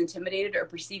woman is intimidated or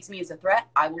perceives me as a threat,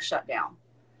 I will shut down.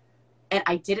 And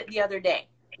I did it the other day,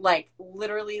 like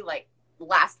literally like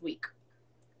last week.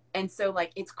 And so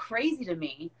like, it's crazy to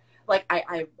me. Like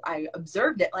I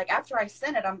observed it, like after I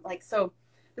sent it, I'm like, so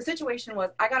the situation was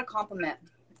I got a compliment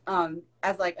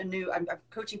as like I'm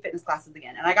coaching fitness classes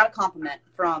again. And I got a compliment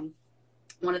from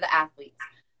one of the athletes.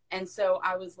 And so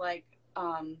I was like,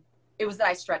 it was that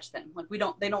I stretched them. Like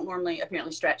they don't normally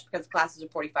apparently stretch because classes are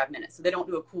 45 minutes. So they don't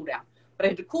do a cool down, but I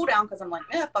had to cool down because I'm like,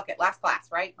 fuck it. Last class,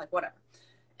 right? Like whatever.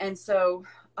 And so,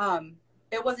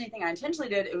 it wasn't anything I intentionally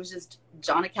did. It was just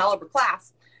Jana caliber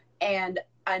class. And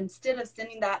instead of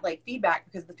sending that like feedback,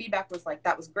 because the feedback was like,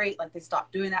 that was great. Like they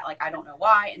stopped doing that. Like, I don't know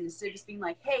why. And instead of just being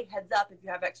like, hey, heads up, if you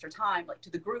have extra time, like to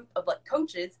the group of like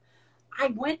coaches, I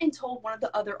went and told one of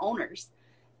the other owners.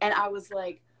 And I was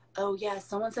like, oh yeah,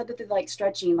 someone said that they like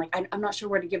stretching. Like, I'm not sure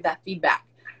where to give that feedback.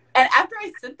 And after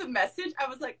I sent the message, I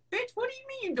was like, bitch, what do you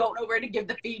mean you don't know where to give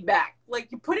the feedback?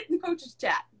 Like you put it in the coach's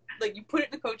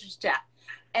chat.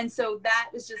 And so that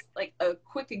was just like a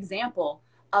quick example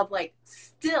of like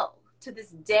still to this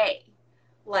day,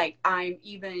 like I'm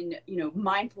even,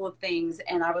 mindful of things.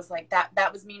 And I was like,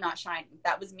 that was me not shining.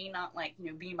 That was me not like,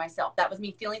 being myself. That was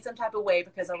me feeling some type of way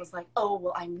because I was like, oh,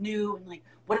 well, I'm new. And like,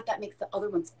 what if that makes the other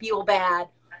ones feel bad?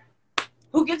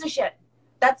 Who gives a shit?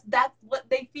 That's what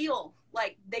they feel.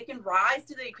 Like they can rise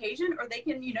to the occasion or they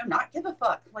can, not give a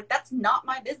fuck. Like that's not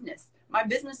my business. My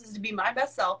business is to be my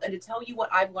best self and to tell you what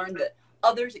I've learned that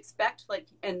others expect, like,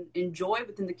 and enjoy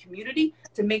within the community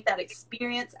to make that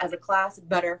experience as a class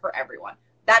better for everyone.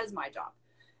 That is my job.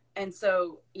 And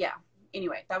so, yeah,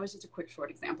 anyway, that was just a quick, short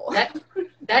example.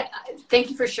 That, thank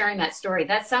you for sharing that story.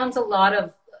 That sounds a lot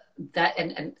of that.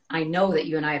 And I know that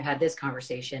you and I have had this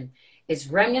conversation. It's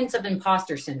remnants of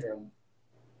imposter syndrome,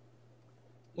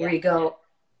 where Yeah. you go,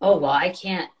 oh, well, I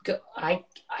can't go. I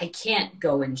can't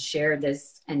go and share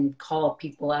this and call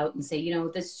people out and say, you know,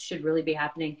 this should really be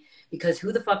happening, because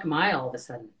who the fuck am I all of a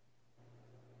sudden?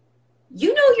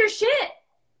 You know your shit.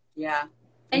 Yeah.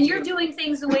 And you're doing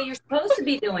things the way you're supposed to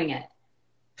be doing it.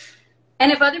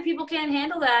 And if other people can't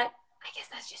handle that, I guess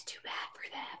that's just too bad for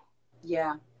them.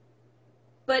 Yeah.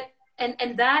 But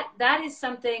and that is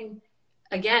something,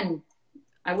 again,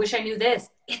 I wish I knew this.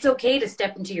 It's okay to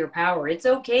step into your power. It's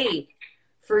okay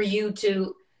for you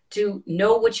to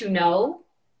know what you know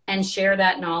and share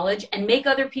that knowledge and make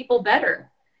other people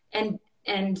better and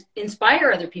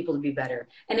inspire other people to be better.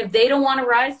 And if they don't want to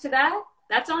rise to that,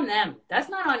 that's on them. That's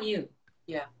not on you.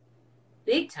 Yeah.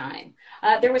 Big time.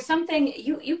 There was something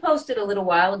you posted a little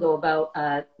while ago about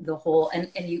the whole,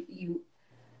 and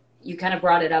you kind of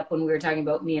brought it up when we were talking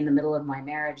about me in the middle of my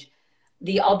marriage.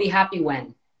 The I'll be happy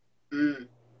when. Mm.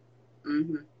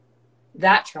 Mm-hmm.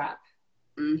 That trap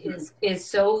Mm-hmm. is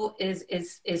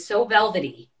so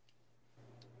velvety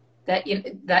that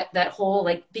that whole,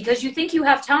 like, because you think you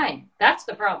have time. That's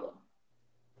the problem.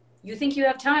 You think you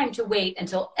have time to wait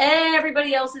until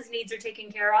everybody else's needs are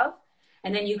taken care of,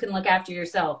 and then you can look after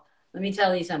yourself. Let me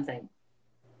tell you something.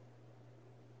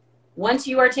 Once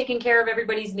you are taking care of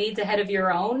everybody's needs ahead of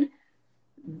your own,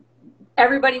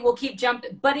 everybody will keep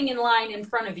butting in line in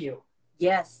front of you.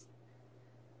 Yes.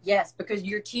 Yes, because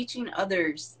you're teaching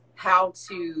others how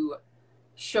to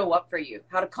show up for you,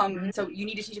 how to come. Mm-hmm. So you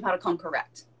need to teach them how to come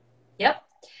correct. Yep.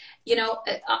 You know,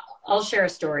 I'll share a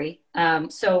story.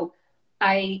 So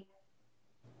I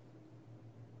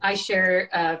share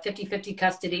 50-50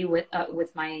 custody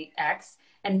with my ex.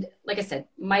 And like I said,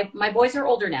 my boys are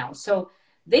older now, so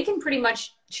they can pretty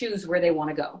much choose where they want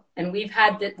to go. And we've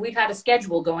had a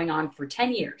schedule going on for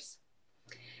 10 years.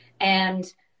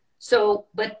 And so,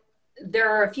 but there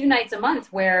are a few nights a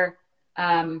month where,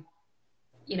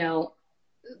 you know,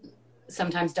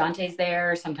 sometimes Dante's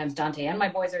there, sometimes Dante and my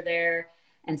boys are there,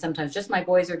 and sometimes just my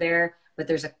boys are there. But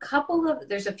there's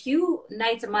a few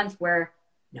nights a month where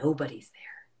nobody's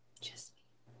there, just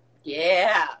me.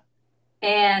 Yeah.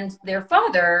 And their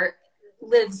father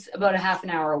lives about a half an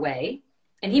hour away,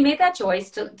 and he made that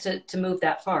choice to move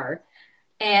that far.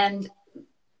 And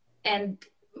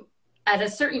at a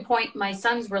certain point, my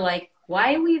sons were like,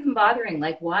 why are we even bothering?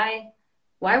 Like, why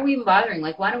are we even bothering?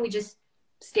 Like, why don't we just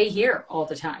stay here all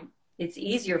the time? It's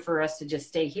easier for us to just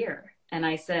stay here. And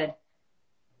I said,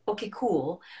 okay,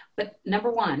 cool. But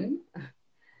number one,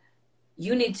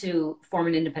 you need to form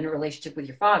an independent relationship with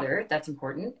your father. That's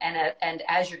important. And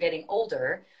as you're getting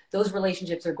older, those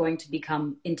relationships are going to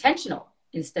become intentional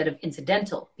instead of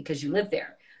incidental because you live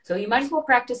there. So you might as well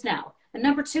practice now. And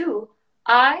number two,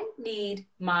 I need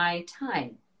my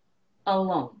time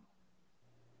alone.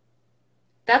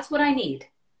 That's what I need.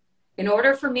 In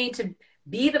order for me to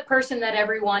be the person that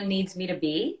everyone needs me to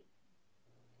be,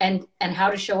 and how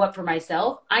to show up for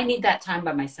myself, I need that time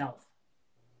by myself.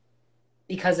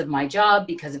 Because of my job,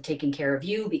 because of taking care of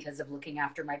you, because of looking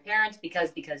after my parents,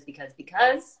 because.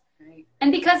 Right.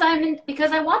 And because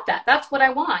I want that. That's what I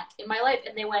want in my life.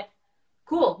 And they went,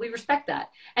 cool, we respect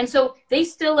that. And so they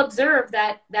still observe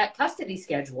that custody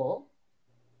schedule,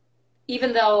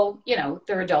 even though, you know,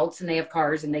 they're adults and they have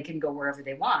cars and they can go wherever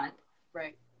they want.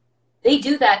 Right. They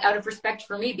do that out of respect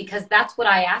for me because that's what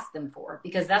I asked them for,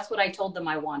 because that's what I told them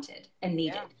I wanted and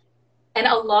needed. Yeah. And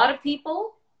there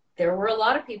were a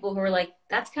lot of people who were like,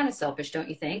 that's kind of selfish, don't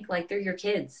you think? Like, they're your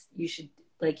kids. You should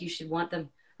want them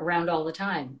around all the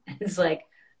time. And it's like,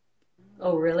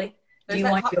 oh, really? There's do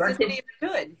you want your toxicity of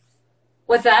should?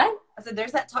 What's that? I said,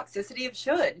 there's that toxicity of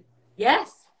should.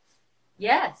 Yes.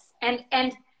 And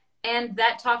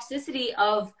that toxicity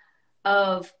of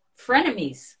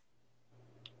frenemies,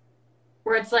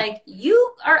 where it's like,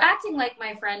 you are acting like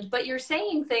my friend, but you're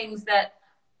saying things that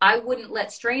I wouldn't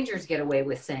let strangers get away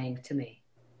with saying to me.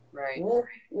 Right.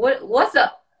 What's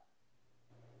up?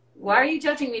 Why are you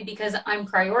judging me because I'm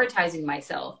prioritizing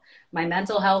myself, my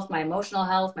mental health, my emotional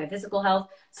health, my physical health?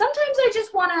 Sometimes I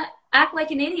just want to act like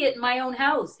an idiot in my own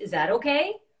house. Is that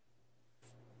okay?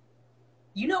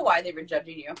 You know why they were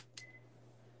judging you?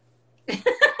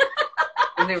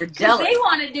 They were jealous. They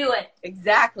want to do it.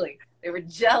 Exactly. They were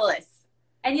jealous.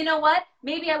 And you know what?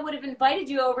 Maybe I would have invited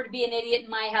you over to be an idiot in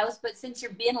my house, but since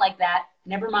you're being like that,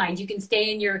 never mind. You can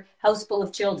stay in your house full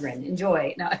of children.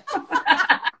 Enjoy. No.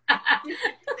 You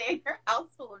can stay in your house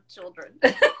full of children.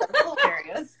 That's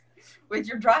hilarious. With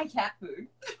your dry cat food.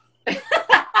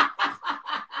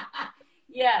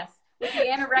 Yes. With the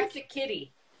anorexic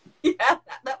kitty. Yeah,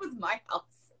 that that was my house.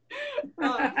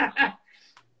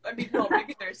 I mean, well,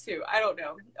 maybe there's two. I don't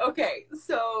know. Okay,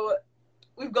 so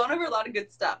we've gone over a lot of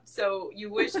good stuff. So you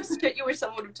wish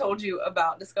someone would have told you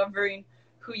about discovering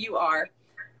who you are,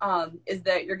 is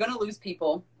that you're going to lose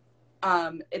people.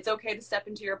 It's okay to step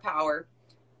into your power,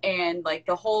 and like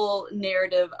the whole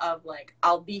narrative of like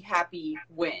I'll be happy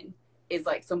when is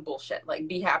like some bullshit. Like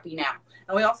be happy now.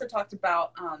 And we also talked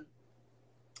about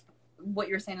what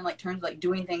you're saying in like terms of like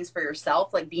doing things for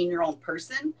yourself, like being your own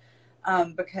person,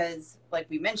 because like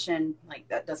we mentioned, like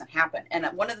that doesn't happen. And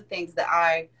one of the things that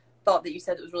I thought that you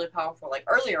said that was really powerful like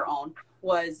earlier on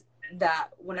was that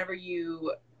whenever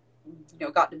you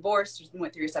got divorced, you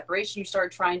went through your separation, you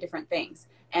started trying different things,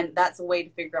 and that's a way to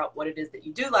figure out what it is that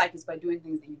you do like, is by doing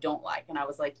things that you don't like. And I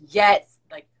was like, yes,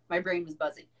 like my brain was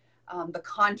buzzing. The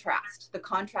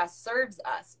contrast serves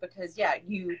us, because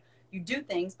you do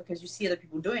things because you see other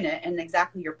people doing it. And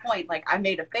exactly your point, like I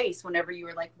made a face whenever you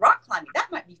were like rock climbing, that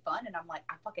might be fun, and I'm like,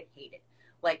 I fucking hate it.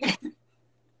 Like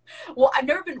well, I've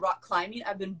never been rock climbing,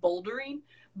 I've been bouldering,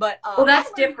 but well,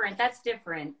 that's different.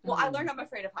 Well, I learned I'm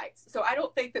afraid of heights, so I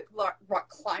don't think that rock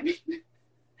climbing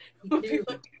would be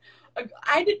like,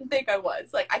 I didn't think I was.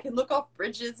 Like, I can look off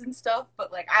bridges and stuff,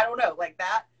 but like, I don't know, like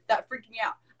that freaked me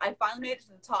out. I finally made it to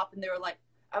the top, and they were like,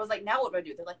 I was like, now what do I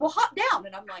do? They're like, well, hop down.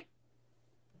 And I'm like,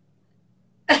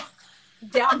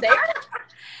 down there?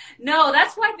 No,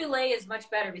 that's why belay is much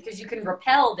better, because you can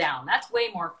rappel down. That's way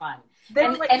more fun. They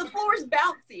were like, the floor's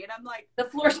bouncy. And I'm like, the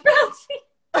floor's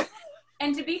bouncy.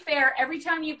 And to be fair, every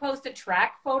time you post a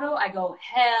track photo, I go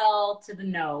hell to the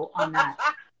no on that.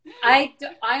 I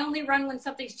only run when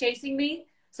something's chasing me.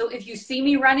 So if you see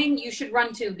me running, you should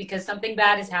run too, because something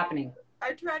bad is happening.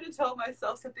 I try to tell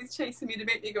myself something's chasing me to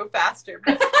make me go faster.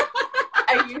 But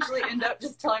I usually end up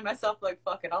just telling myself like,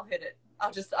 fuck it, I'll hit it.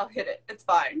 I'll hit it. It's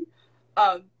fine.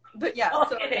 But yeah,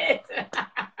 so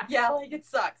yeah, like it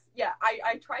sucks. Yeah,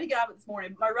 I tried to get out of it this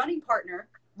morning. My running partner,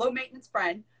 low maintenance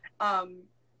friend,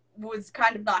 was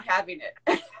kind of not having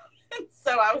it.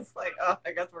 So I was like, oh,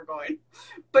 I guess we're going.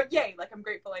 But yay, like I'm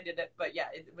grateful I did it. But yeah,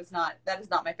 that is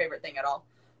not my favorite thing at all.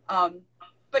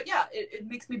 But yeah, it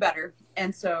makes me better.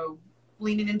 And so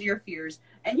leaning into your fears,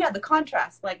 and yeah, the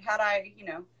contrast, like had I,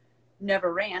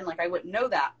 never ran, like I wouldn't know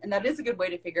that. And that is a good way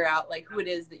to figure out like who it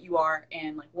is that you are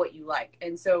and like what you like.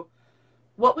 And so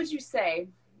what would you say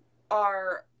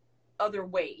are other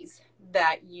ways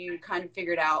that you kind of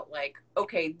figured out like,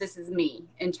 okay, this is me,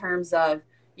 in terms of,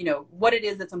 what it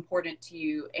is that's important to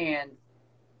you, and,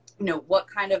 what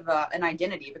kind of an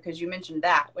identity, because you mentioned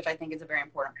that, which I think is a very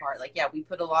important part. Like, yeah, we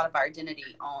put a lot of our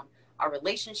identity on our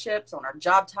relationships, on our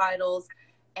job titles.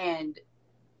 And,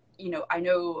 I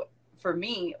know for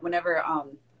me, whenever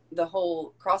the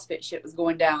whole CrossFit shit was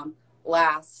going down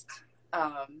last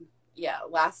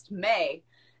May,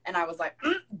 and I was like,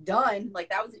 done. Like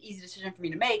that was an easy decision for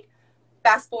me to make.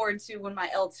 Fast forward to when my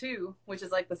L2, which is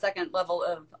like the second level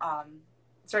of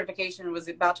certification, was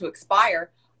about to expire,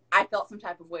 I felt some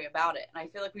type of way about it. And I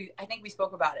feel like I think we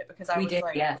spoke about it, because I was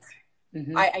like, yes.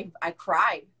 Mm-hmm. I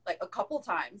cried like a couple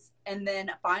times. And then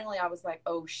finally I was like,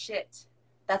 oh shit,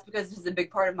 that's because this is a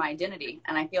big part of my identity.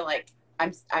 And I feel like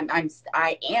I'm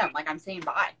staying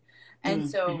by. And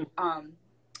so,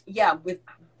 yeah,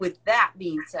 with that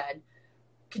being said,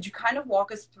 could you kind of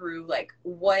walk us through like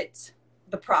what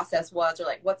the process was, or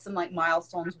like what some like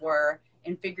milestones were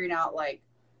in figuring out like,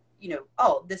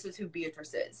 oh, this is who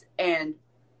Beatrice is, and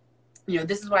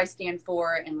this is what I stand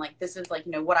for, and like this is like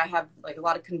what I have like a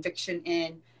lot of conviction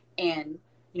in, and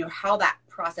how that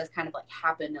process kind of like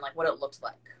happened, and like what it looked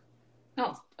like.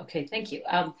 Oh, okay, thank you.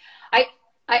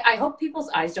 I hope people's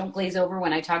eyes don't glaze over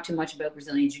when I talk too much about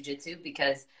Brazilian Jiu-Jitsu,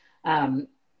 because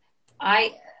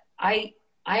I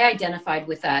identified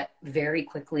with that very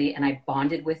quickly, and I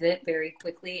bonded with it very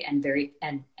quickly and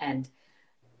and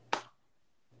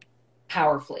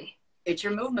powerfully. It's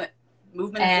your movement.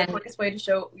 Movement is the quickest way to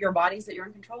show your bodies that you're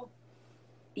in control.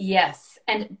 Yes.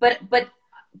 And, but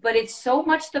it's so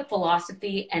much the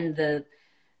philosophy, and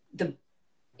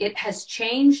it has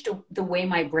changed the way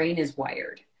my brain is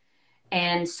wired.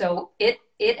 And so it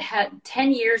had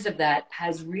 10 years of that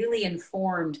has really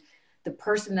informed the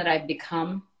person that I've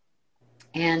become,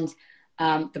 and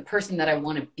the person that I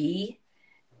want to be,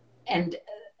 and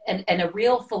a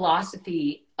real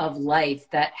philosophy of life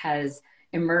that has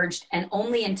emerged and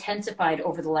only intensified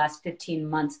over the last 15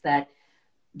 months that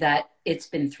it's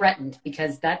been threatened,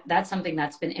 because that's something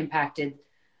that's been impacted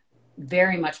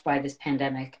very much by this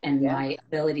pandemic and my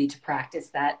ability to practice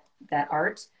that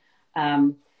art.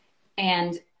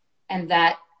 And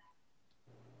that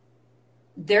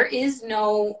there is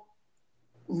no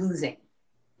losing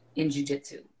in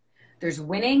jiu-jitsu. There's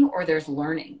winning or there's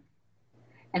learning.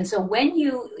 And so when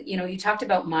you talked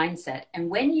about mindset, and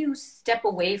when you step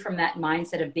away from that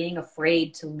mindset of being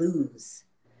afraid to lose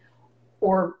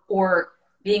or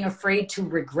being afraid to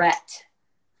regret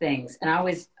things. And I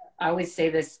always say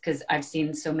this because I've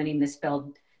seen so many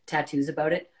misspelled tattoos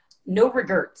about it. No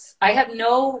regrets. I have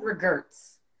no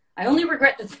regrets. I only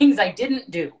regret the things I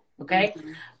didn't do. Okay.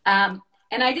 Mm-hmm.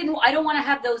 And I don't want to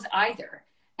have those either.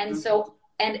 And so,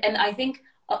 and I think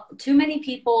too many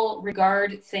people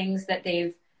regard things that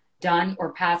they've done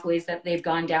or pathways that they've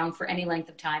gone down for any length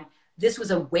of time. This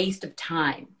was a waste of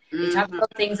time. They talk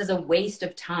about things as a waste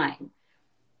of time.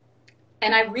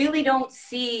 And I really don't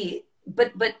see,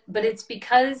 but it's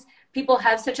because people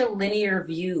have such a linear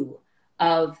view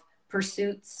of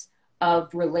pursuits, of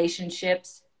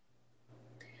relationships.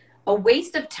 A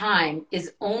waste of time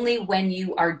is only when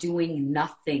you are doing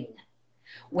nothing.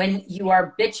 When you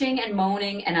are bitching and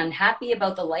moaning and unhappy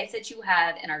about the life that you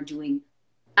have and are doing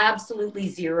absolutely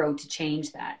zero to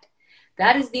change that.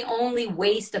 That is the only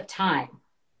waste of time,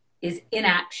 is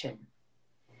inaction.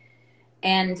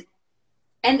 And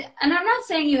I'm not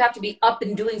saying you have to be up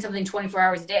and doing something 24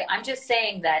 hours a day. I'm just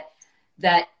saying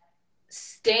that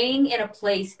staying in a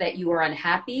place that you are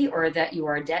unhappy or that you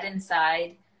are dead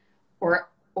inside or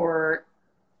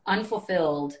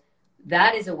unfulfilled,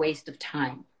 that is a waste of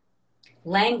time.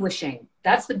 Languishing.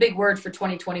 That's the big word for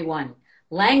 2021.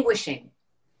 Languishing.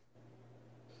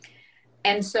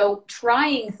 And so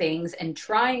trying things and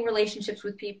trying relationships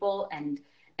with people and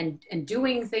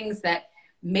doing things that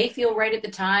may feel right at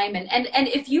the time. And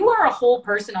if you are a whole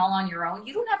person all on your own,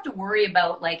 you don't have to worry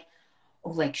about like, oh,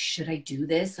 like, should I do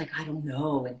this? Like, I don't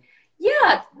know. And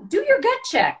yeah, do your gut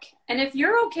check. And if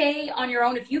you're okay on your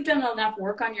own, if you've done enough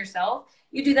work on yourself,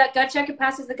 you do that gut check, it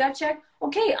passes the gut check.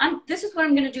 Okay, this is what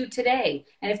I'm going to do today.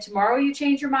 And if tomorrow you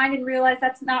change your mind and realize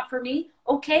that's not for me,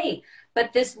 okay.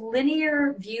 But this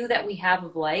linear view that we have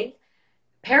of life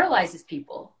paralyzes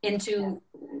people into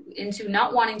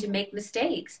not wanting to make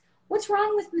mistakes. What's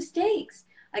wrong with mistakes?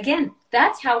 Again,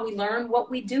 that's how we learn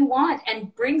what we do want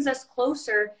and brings us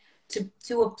closer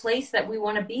to a place that we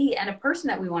want to be and a person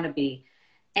that we want to be.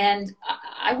 And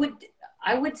I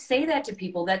would say that to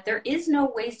people, that there is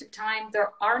no waste of time.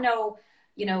 There are no,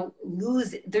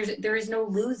 there is no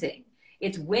losing.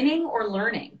 It's winning or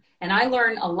learning. And I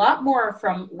learn a lot more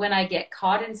from when I get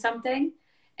caught in something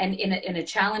and in a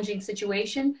challenging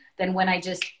situation than when I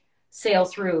just sail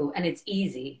through and it's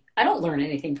easy. I don't learn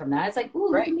anything from that. It's like,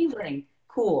 ooh, look at me learning.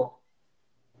 Cool.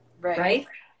 Right?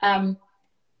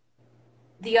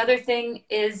 The other thing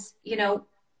is,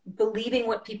 believing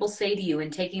what people say to you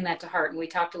and taking that to heart. And we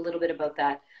talked a little bit about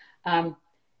that.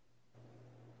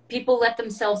 People let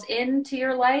themselves into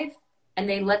your life and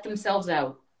they let themselves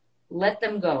out. Let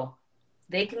them go.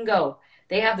 They can go.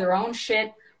 They have their own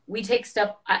shit. We take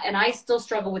stuff, and I still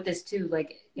struggle with this too.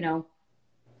 Like,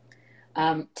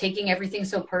 taking everything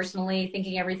so personally,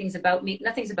 thinking everything's about me.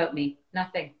 Nothing's about me.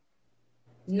 Nothing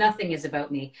is about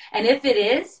me. And if it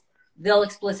is, they'll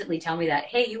explicitly tell me that,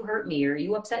 hey, you hurt me, or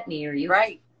you upset me, or you.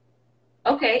 Right.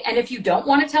 Okay. And if you don't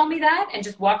want to tell me that and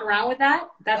just walk around with that,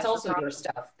 that's also your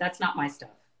stuff. That's not my stuff.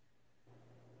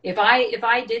 If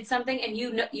I did something, and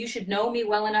you should know me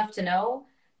well enough to know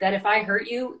that if I hurt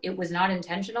you, it was not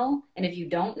intentional. And if you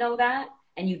don't know that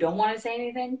and you don't want to say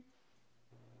anything,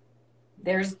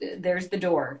 there's the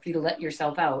door for you to let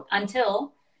yourself out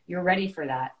until you're ready for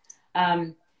that.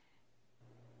 And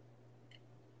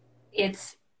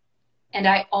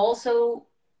I also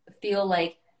feel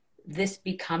like this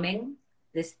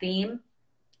theme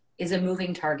is a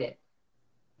moving target.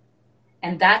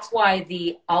 And that's why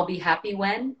the I'll be happy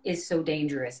when is so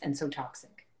dangerous and so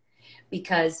toxic,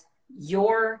 because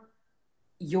your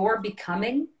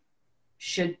becoming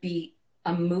should be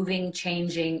a moving,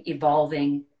 changing,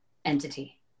 evolving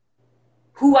entity.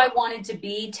 Who I wanted to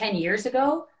be 10 years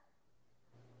ago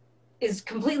is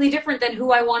completely different than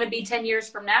who I want to be 10 years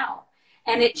from now.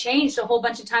 And it changed a whole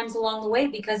bunch of times along the way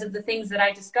because of the things that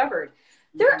I discovered.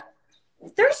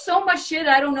 There's so much shit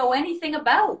I don't know anything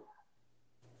about.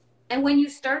 And when you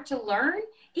start to learn,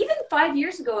 even 5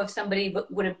 years ago, if somebody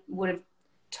would have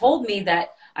told me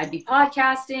that I'd be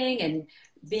podcasting and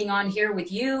being on here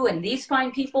with you and these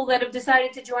fine people that have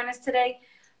decided to join us today,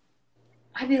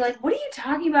 I'd be like, what are you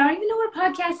talking about? I don't even know what a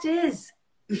podcast is.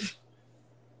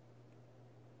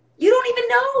 You don't even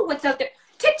know what's out there.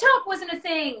 TikTok wasn't a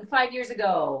thing 5 years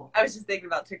ago. I was just thinking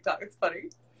about TikTok. It's funny.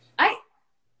 I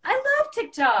love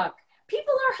TikTok.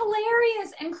 People are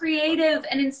hilarious and creative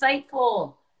and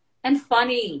insightful and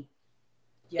funny.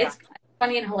 Yeah. It's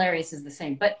funny and hilarious is the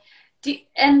same. But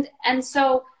and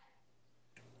so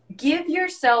give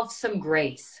yourself some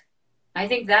grace. I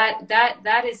think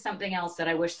that is something else that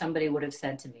I wish somebody would have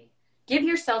said to me. Give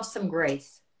yourself some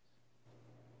grace.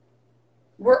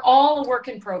 We're all a work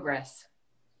in progress.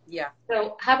 Yeah.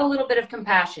 So have a little bit of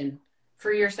compassion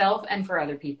for yourself and for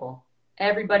other people.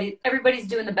 Everybody's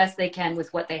doing the best they can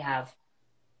with what they have.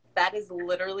 That is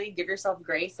literally, give yourself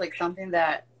grace, like something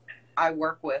that I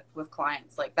work with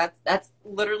clients. Like that's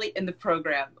literally in the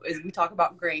program, is we talk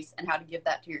about grace and how to give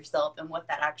that to yourself and what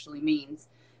that actually means.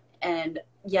 And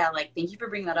yeah, like thank you for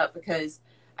bringing that up, because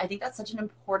I think that's such an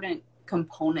important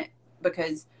component,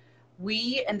 because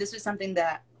and this was something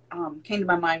that came to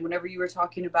my mind whenever you were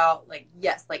talking about, like,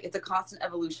 yes, like it's a constant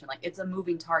evolution, like it's a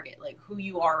moving target. Like who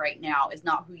you are right now is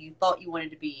not who you thought you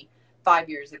wanted to be 5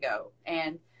 years ago.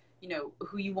 And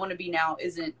who you want to be now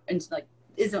isn't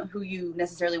who you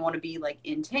necessarily want to be like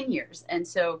in 10 years. And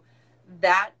so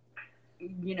that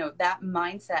that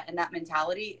mindset and that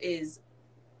mentality is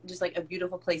just like a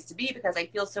beautiful place to be, because I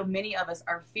feel so many of us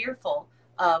are fearful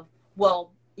of,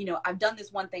 well, I've done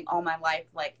this one thing all my life,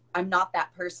 like I'm not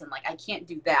that person, like I can't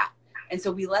do that. And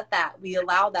so we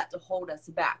allow that to hold us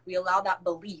back. We allow that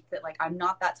belief that like I'm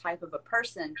not that type of a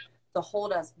person to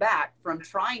hold us back from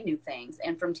trying new things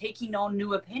and from taking on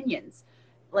new opinions.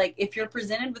 Like if you're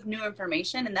presented with new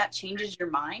information and that changes your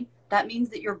mind, that means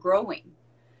that you're growing.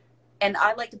 And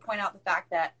I like to point out the fact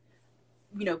that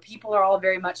people are all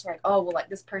very much like, oh, well, like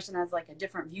this person has like a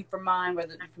different view from mine,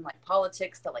 whether it's from like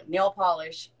politics to like nail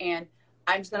polish, and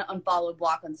I'm just going to unfollow,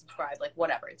 block, unsubscribe, like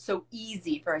whatever. It's so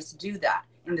easy for us to do that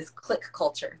in this click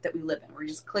culture that we live in. We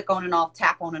just click on and off,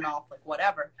 tap on and off, like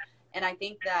whatever. And I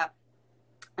think that,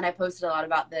 and I posted a lot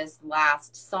about this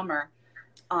last summer,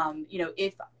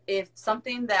 if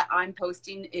something that I'm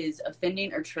posting is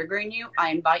offending or triggering you, I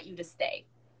invite you to stay,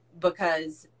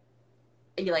 because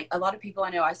like a lot of people I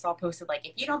know I saw posted like,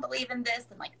 if you don't believe in this,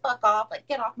 then like fuck off, like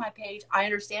get off my page. I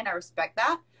understand, I respect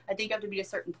that. I think you have to be at a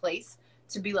certain place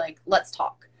to be like, let's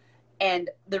talk. And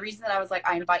the reason that I was like,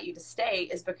 I invite you to stay,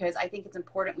 is because I think it's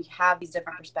important we have these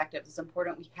different perspectives. It's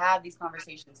important we have these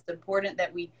conversations. It's important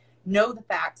that we know the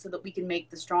facts so that we can make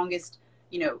the strongest,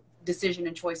 decision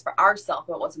and choice for ourselves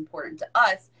about what's important to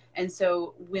us. And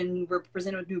so when we're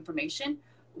presented with new information,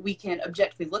 we can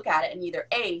objectively look at it and either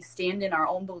stand in our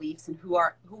own beliefs and who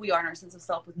we are in our sense of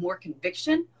self with more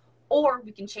conviction, or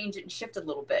we can change it and shift a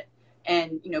little bit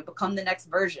and become the next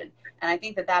version. And I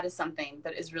think that is something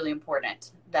that is really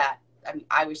important, that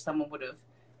I wish someone would have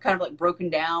kind of like broken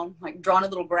down, like drawn a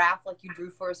little graph like you drew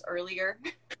for us earlier.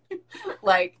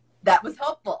 Like that was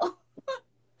helpful.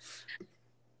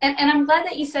 And I'm glad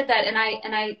that you said that.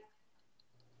 And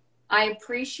I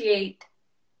appreciate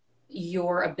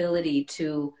your ability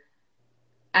to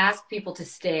ask people to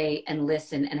stay and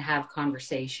listen and have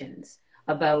conversations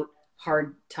about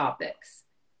hard topics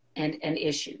and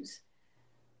issues.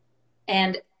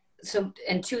 And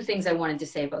two things I wanted to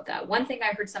say about that. One thing,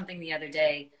 I heard something the other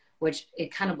day, which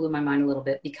it kind of blew my mind a little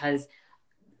bit, because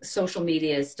social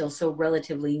media is still so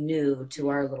relatively new to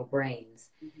our little brains.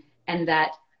 Mm-hmm. And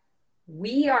that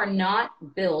we are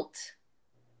not built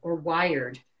or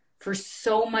wired for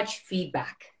so much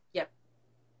feedback. Yep.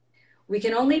 We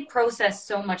can only process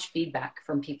so much feedback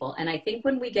from people. And I think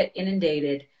when we get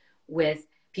inundated with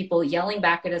people yelling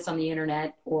back at us on the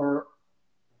internet, or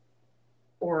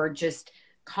just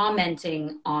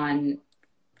commenting on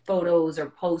photos or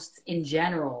posts in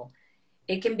general,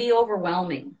 it can be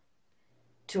overwhelming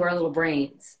to our little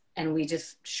brains, and we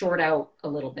just short out a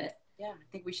little bit. Yeah, I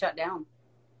think we shut down.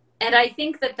 And I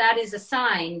think that is a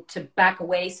sign to back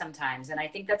away sometimes. And I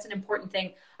think that's an important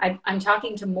thing. I'm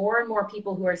talking to more and more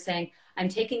people who are saying, I'm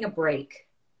taking a break.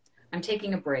 I'm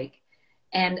taking a break.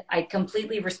 And I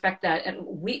completely respect that. And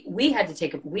we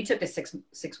took a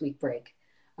six week break.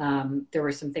 There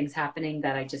were some things happening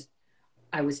that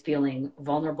I was feeling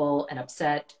vulnerable and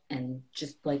upset, and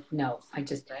just like, no,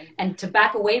 and to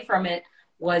back away from it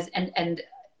was, and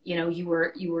you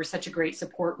were such a great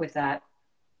support with that.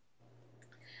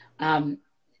 And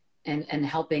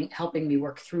helping me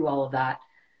work through all of that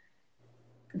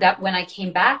when I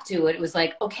came back to it, it was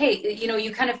like, okay,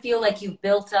 you kind of feel like you've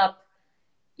built up,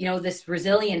 this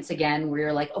resilience again, where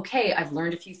you're like, okay, I've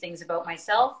learned a few things about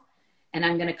myself and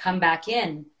I'm going to come back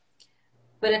in.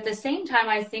 But at the same time,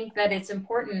 I think that it's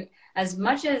important, as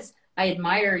much as I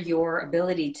admire your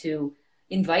ability to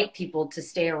invite people to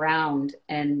stay around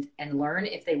and learn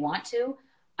if they want to,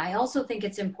 I also think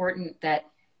it's important that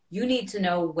you need to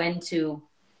know when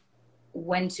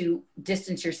to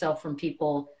distance yourself from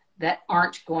people that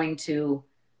aren't going to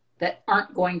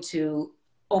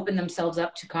open themselves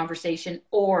up to conversation,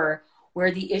 or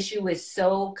where the issue is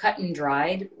so cut and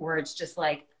dried, where it's just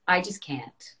like, I just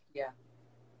can't. Yeah.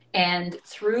 And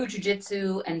through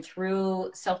jujitsu and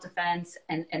through self-defense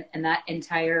and that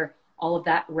entire, all of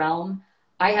that realm,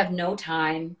 I have no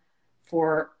time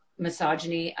for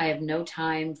misogyny. I have no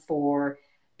time for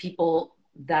people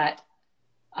that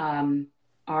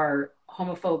are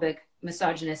homophobic,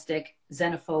 misogynistic,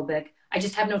 xenophobic. I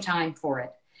just have no time for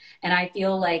it. And I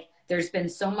feel like there's been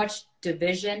so much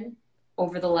division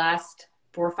over the last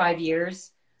 4 or 5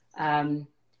 years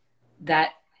that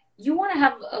you want to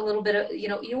have a little bit of,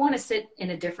 you want to sit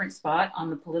in a different spot on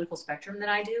the political spectrum than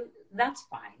I do. That's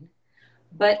fine.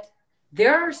 But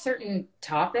there are certain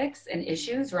topics and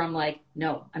issues where I'm like,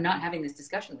 no, I'm not having this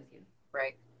discussion with you.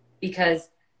 Right. Because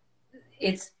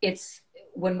it's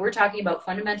when we're talking about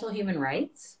fundamental human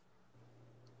rights,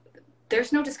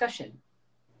 there's no discussion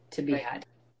to be had.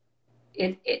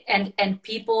 And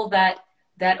people that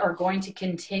are going to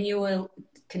continually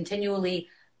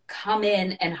come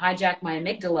in and hijack my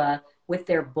amygdala with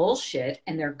their bullshit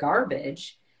and their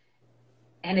garbage.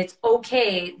 And it's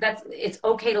okay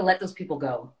to let those people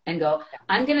go and go,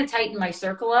 I'm going to tighten my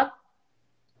circle up,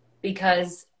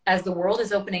 because as the world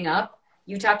is opening up,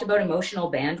 you talked about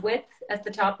emotional bandwidth at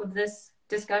the top of this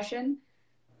discussion.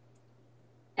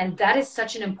 And that is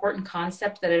such an important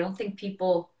concept that I don't think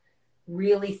people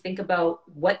really think about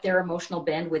what their emotional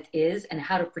bandwidth is and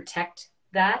how to protect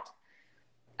that.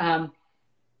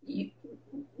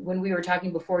 When we were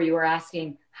talking before, you were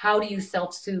asking, how do you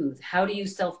self-soothe? How do you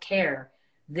self-care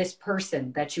this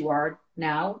person that you are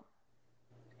now?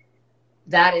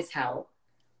 That is how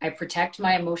I protect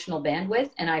my emotional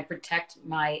bandwidth, and I protect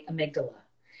my amygdala.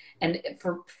 And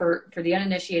for the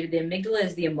uninitiated, the amygdala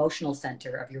is the emotional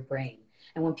center of your brain.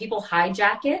 And when people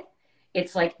hijack it,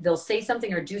 it's like they'll say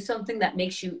something or do something that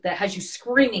has you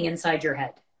screaming inside your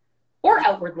head or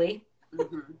outwardly.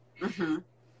 Mm-hmm. Mm-hmm.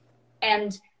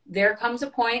 And there comes a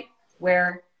point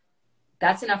where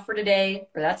that's enough for today,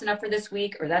 or that's enough for this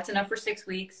week, or that's enough for 6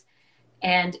 weeks.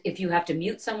 And if you have to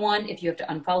mute someone, if you have to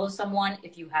unfollow someone,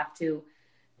 if you have to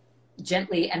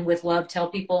gently and with love tell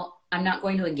people, I'm not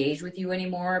going to engage with you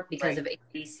anymore because of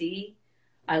ABC.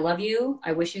 I love you.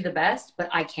 I wish you the best, but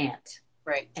I can't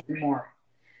anymore.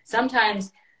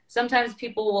 Sometimes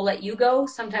people will let you go.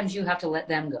 Sometimes you have to let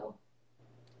them go.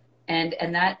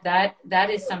 And that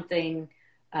is something,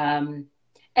 and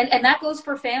that goes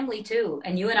for family too.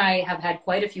 And you and I have had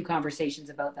quite a few conversations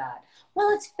about that.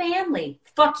 Well, it's family.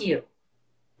 Fuck you.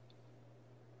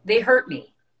 They hurt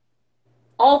me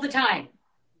all the time.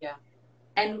 Yeah.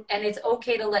 And it's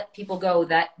okay to let people go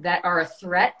that are a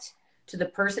threat to the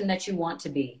person that you want to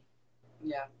be.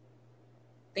 Yeah.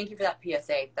 Thank you for that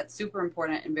PSA. That's super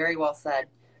important and very well said.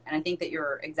 And I think that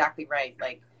you're exactly right.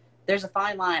 Like, there's a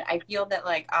fine line. I feel that,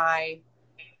 like,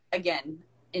 again,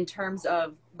 in terms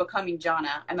of becoming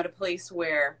Jana, I'm at a place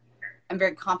where I'm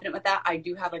very confident with that. I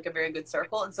do have, like, a very good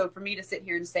circle. And so for me to sit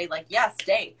here and say, like, yeah,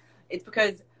 stay, it's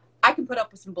because I can put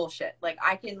up with some bullshit. Like,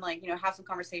 I can, like, have some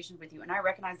conversations with you. And I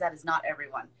recognize that is not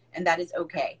everyone. And that is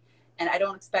okay. And I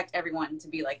don't expect everyone to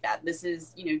be like that. This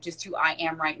is, just who I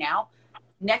am right now.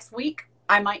 Next week,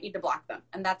 I might need to block them.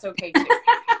 And that's okay, too.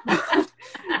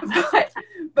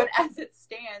 but as it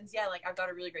stands, yeah, like, I've got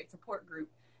a really great support group.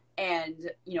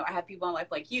 And, I have people in life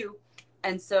like you.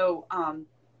 And so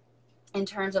in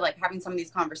terms of, like, having some of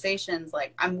these conversations,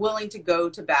 like, I'm willing to go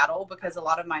to battle because a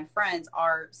lot of my friends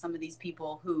are some of these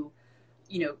people who,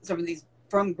 some of these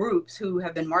from groups who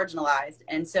have been marginalized.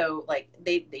 And so, like,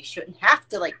 they shouldn't have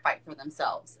to, like, fight for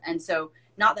themselves. And so,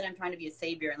 not that I'm trying to be a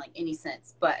savior in, like, any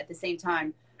sense, but at the same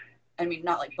time, I mean,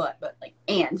 not like but like,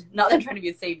 and not that I'm trying to be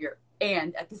a savior.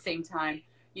 And at the same time,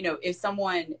 if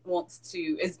someone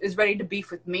is ready to beef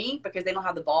with me because they don't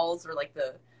have the balls or, like,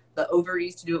 the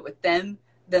ovaries to do it with them,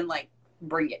 then, like,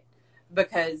 bring it.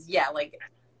 Because, yeah, like,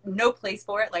 no place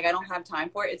for it. Like, I don't have time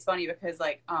for it. It's funny because,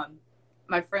 like,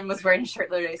 my friend was wearing a shirt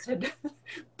the other day that said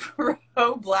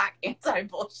pro-black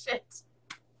anti-bullshit.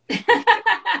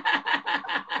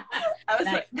 I was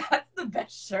like, that's the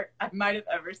best shirt I might have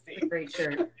ever seen. Great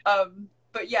shirt.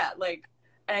 But yeah, like,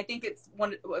 and I think it's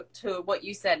one to what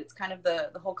you said. It's kind of the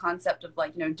whole concept of,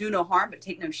 like, do no harm, but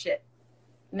take no shit.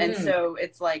 And so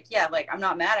it's like, yeah, like, I'm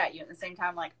not mad at you. At the same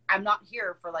time, like, I'm not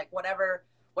here for, like, whatever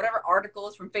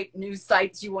articles from fake news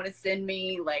sites you want to send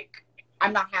me. Like,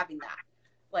 I'm not having that.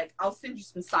 Like, I'll send you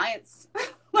some science.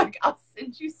 Like, I'll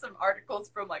send you some articles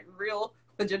from, like, real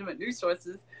legitimate news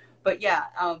sources. But yeah,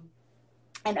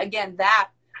 and again, that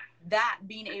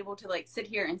being able to, like, sit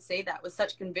here and say that with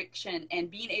such conviction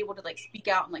and being able to, like, speak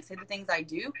out and, like, say the things I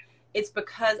do, it's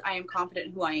because I am confident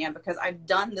in who I am, because I've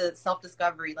done the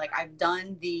self-discovery, like, I've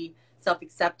done the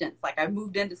self-acceptance, like, I've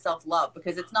moved into self-love,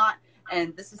 because it's not,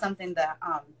 and this is something that,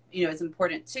 is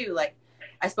important too, like,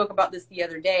 I spoke about this the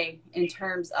other day in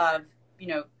terms of, you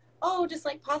know, oh, just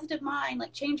like positive mind,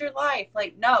 like change your life.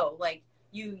 Like, no, like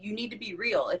you need to be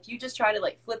real. If you just try to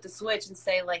like flip the switch and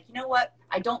say like, you know what,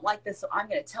 I don't like this, so I'm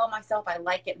going to tell myself I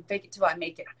like it and fake it till I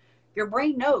make it. Your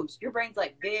brain knows. Your brain's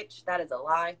like, bitch, that is a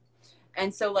lie.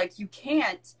 And so like you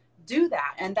can't do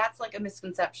that. And that's like a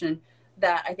misconception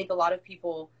that I think a lot of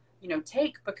people, you know,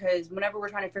 take, because whenever we're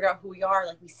trying to figure out who we are,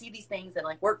 like we see these things that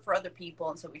like work for other people,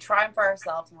 and so we try them for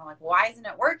ourselves and we're like, why isn't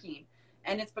it working?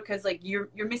 And it's because like you're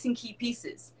missing key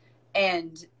pieces,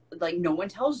 and like no one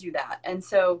tells you that. And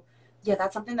so yeah,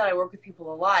 that's something that I work with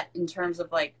people a lot in terms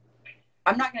of like,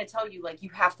 I'm not going to tell you like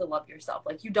you have to love yourself.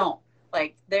 Like you don't.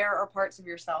 Like there are parts of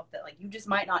yourself that like you just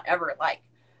might not ever like.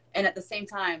 And at the same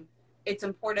time, it's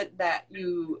important that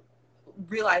you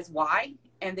realize why,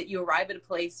 and that you arrive at a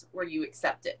place where you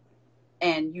accept it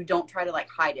and you don't try to like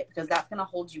hide it, because that's going to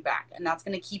hold you back and that's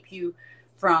going to keep you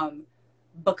from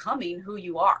becoming who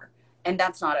you are. And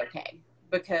that's not okay,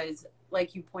 because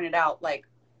like you pointed out, like,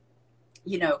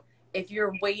 you know, if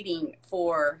you're waiting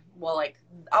for, well, like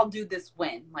I'll do this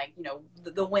when, like, you know,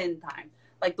 the win time,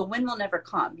 like the win will never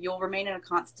come. You'll remain in a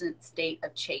constant state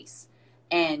of chase,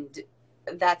 and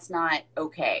that's not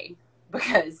okay,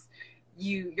 because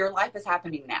your life is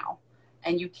happening now,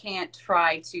 and you can't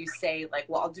try to say like,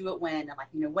 well, I'll do it when, and like,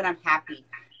 you know, when I'm happy.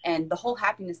 And the whole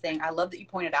happiness thing, I love that you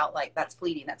pointed out, like that's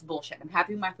fleeting, that's bullshit. I'm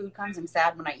happy when my food comes, I'm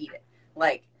sad when I eat it,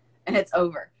 like, and it's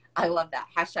over. I love that.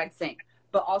 #sing.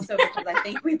 But also because I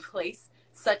think we place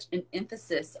such an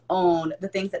emphasis on the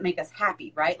things that make us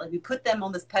happy, right? Like we put them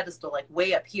on this pedestal, like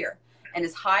way up here. And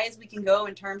as high as we can go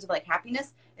in terms of like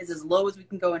happiness is as low as we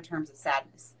can go in terms of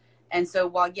sadness. And so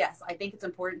while, yes, I think it's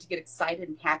important to get excited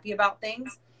and happy about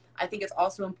things, I think it's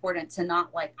also important to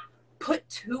not like put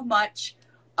too much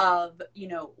of, you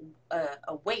know,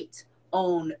 a weight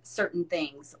on certain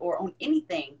things or on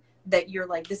anything that you're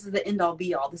like, this is the end all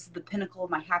be all. This is the pinnacle of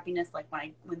my happiness. Like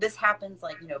when this happens,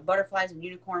 like, you know, butterflies and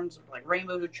unicorns or like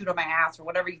rainbows are chewed on my ass or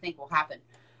whatever you think will happen.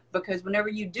 Because whenever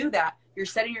you do that, you're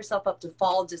setting yourself up to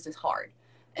fall just as hard.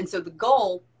 And so the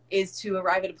goal is to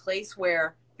arrive at a place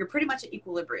where you're pretty much at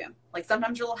equilibrium. Like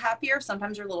sometimes you're a little happier,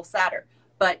 sometimes you're a little sadder,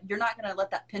 but you're not going to let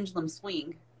that pendulum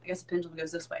swing. I guess the pendulum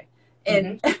goes this way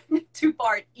and too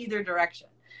far in either direction.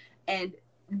 And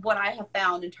what I have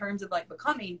found in terms of like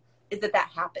becoming is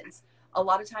that happens. A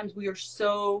lot of times we are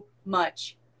so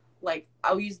much like,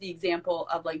 I'll use the example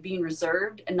of like being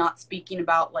reserved and not speaking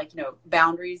about like, you know,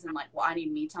 boundaries and like, well, I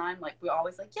need me time. Like we're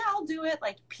always like, yeah, I'll do it.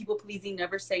 Like people pleasing,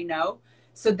 never say no.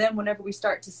 So then whenever we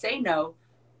start to say no,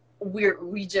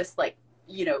 we just like,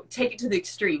 you know, take it to the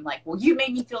extreme. Like, well, you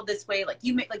made me feel this way. Like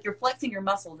you make, like you're flexing your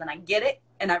muscles, and I get it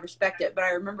and I respect it. But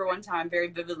I remember one time very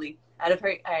vividly, I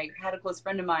had a close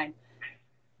friend of mine,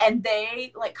 and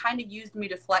they like kind of used me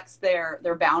to flex their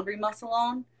boundary muscle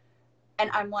on. And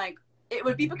I'm like, it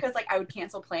would be because like I would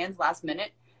cancel plans last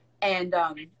minute. And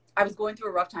I was going through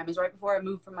a rough time. It was right before I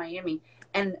moved from Miami.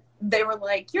 And they were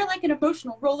like, you're like an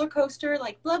emotional roller coaster,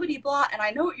 like blah, blah, blah. And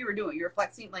I know what you were doing. You were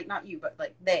flexing, like not you, but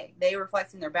like they were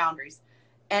flexing their boundaries.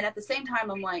 And at the same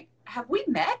time, I'm like, have we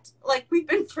met? Like we've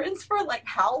been friends for like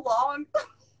how long?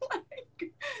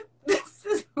 Like, this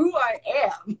is who I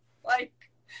am. Like,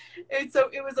 and so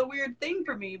it was a weird thing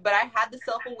for me, but I had the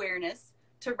self-awareness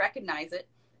to recognize it.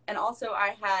 And also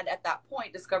I had at that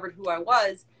point discovered who I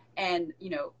was. And, you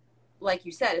know, like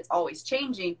you said, it's always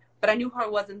changing, but I knew who I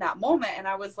was in that moment. And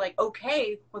I was like,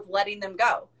 okay with letting them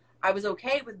go. I was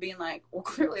okay with being like, well,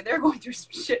 clearly they're going through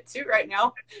some shit too right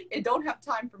now and don't have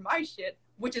time for my shit,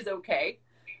 which is okay,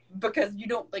 because you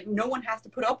don't, like, no one has to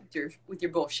put up with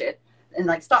your bullshit. And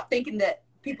like, stop thinking that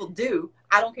people do.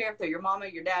 I don't care if they're your mama,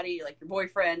 your daddy, like your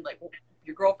boyfriend, like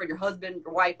your girlfriend, your husband,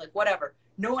 your wife, like whatever.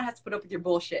 No one has to put up with your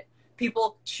bullshit.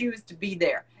 People choose to be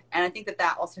there. And I think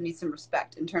that also needs some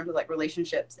respect in terms of like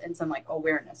relationships and some like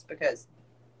awareness, because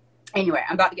anyway,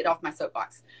 I'm about to get off my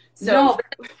soapbox. So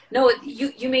no,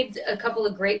 you made a couple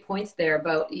of great points there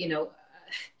about, you know,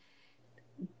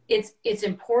 it's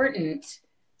important.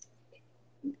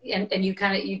 And you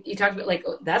kind of, you talked about like,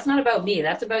 oh, that's not about me,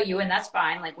 that's about you. And that's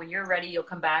fine. Like when you're ready, you'll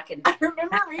come back. And I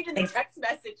remember reading the text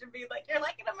message and being like, you're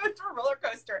like an emotional roller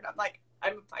coaster. And I'm like,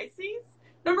 I'm a Pisces.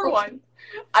 Number one,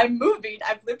 I'm moving.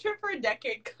 I've lived here for a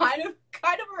decade. Kind of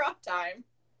a rough time.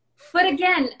 But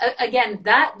again,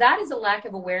 that is a lack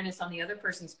of awareness on the other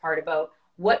person's part about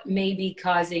what may be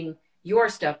causing your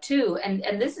stuff too.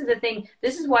 And this is the thing.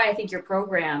 This is why I think your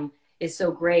program is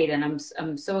so great. And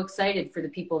I'm so excited for the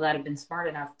people that have been smart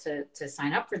enough to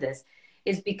sign up for this,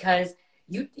 is because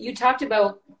you talked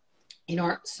about, you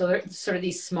know, sort of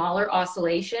these smaller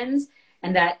oscillations,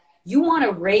 and that you want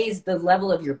to raise the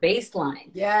level of your baseline.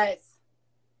 Yes.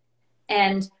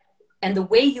 And the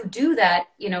way you do that,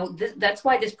 you know, that's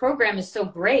why this program is so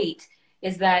great,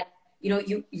 is that, you know,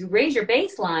 you raise your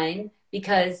baseline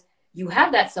because you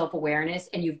have that self-awareness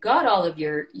and you've got all of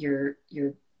your, you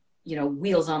know,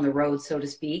 wheels on the road, so to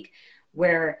speak,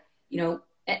 where, you know,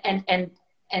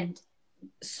 and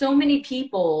so many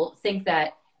people think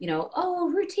that, you know, oh,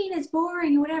 routine is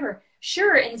boring or whatever.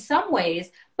 Sure, in some ways,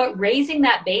 but raising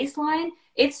that baseline,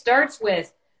 it starts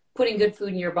with putting good food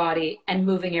in your body and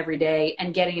moving every day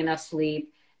and getting enough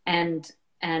sleep and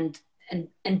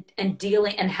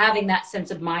dealing and having that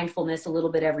sense of mindfulness a little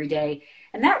bit every day.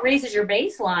 And that raises your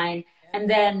baseline. And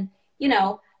then, you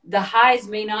know, the highs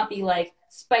may not be like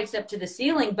spikes up to the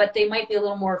ceiling, but they might be a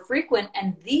little more frequent.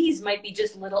 And these might be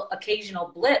just little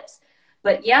occasional blips.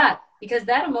 But yeah, because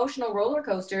that emotional roller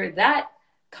coaster, that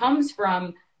comes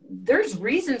from, there's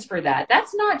reasons for that.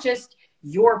 That's not just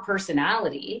your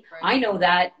personality. Right. I know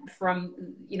that from,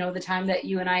 you know, the time that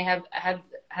you and I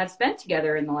have spent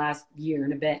together in the last year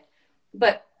and a bit.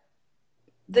 But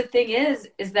the thing is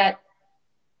that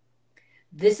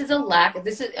this is a lack.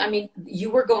 This is, I mean,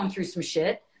 you were going through some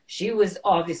shit. She was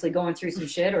obviously going through some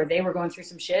shit, or they were going through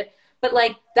some shit, but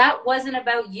like, that wasn't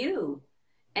about you.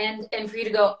 And for you to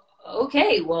go,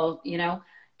 okay, well, you know,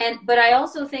 but I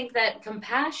also think that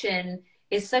compassion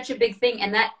is such a big thing,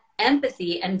 and that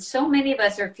empathy, and so many of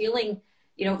us are feeling,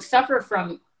 you know, suffer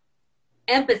from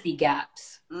empathy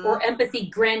gaps or empathy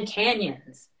Grand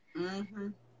Canyons. Mm-hmm.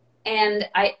 And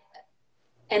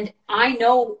I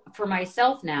know for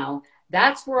myself now,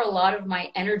 that's where a lot of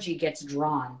my energy gets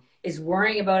drawn, is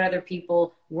worrying about other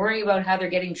people, worrying about how they're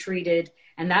getting treated.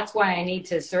 And that's why I need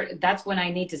to that's when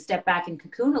I need to step back and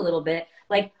cocoon a little bit.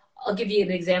 Like, I'll give you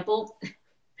an example.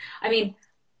 I mean,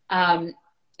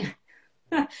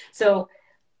 so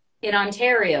in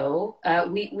Ontario,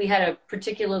 we had a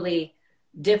particularly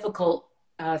difficult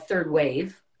third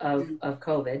wave of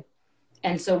COVID.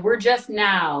 And so we're just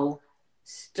now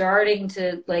starting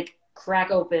to like crack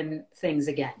open things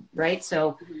again, right?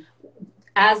 So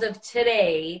as of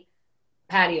today,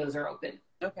 patios are open.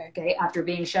 Okay. After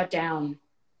being shut down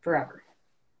forever.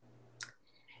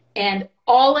 And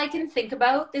all I can think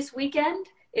about this weekend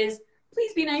is,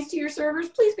 please be nice to your servers.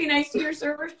 Please be nice to your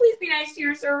servers. Please be nice to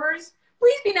your servers.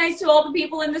 Please be nice to all the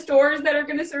people in the stores that are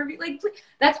going to serve you. Like, please.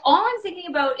 That's all I'm thinking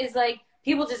about, is like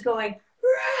people just going,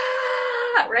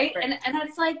 rah! Right? And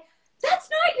it's like, that's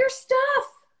not your stuff.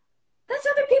 That's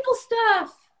other people's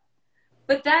stuff.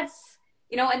 But that's,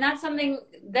 you know, and that's something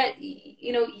that,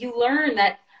 you know, you learn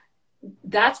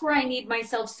that's where I need my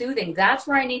self-soothing. That's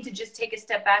where I need to just take a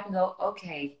step back and go,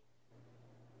 okay,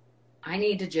 I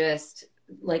need to just,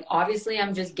 like, obviously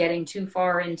I'm just getting too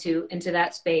far into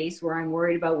that space where I'm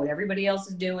worried about what everybody else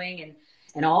is doing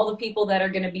and all the people that are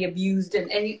going to be abused. And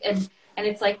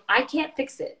it's like, I can't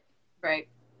fix it. Right.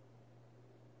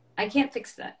 I can't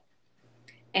fix that.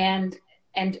 And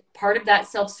part of that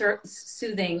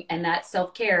self-soothing and that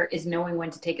self-care is knowing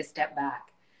when to take a step back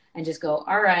and just go,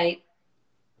 all right,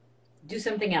 do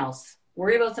something else,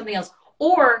 worry about something else,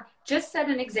 or just set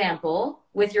an example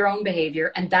with your own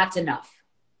behavior. And that's enough.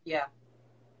 Yeah.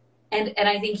 And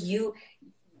I think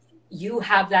you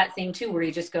have that thing too, where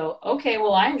you just go, okay,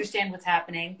 well, I understand what's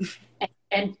happening.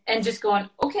 and just going,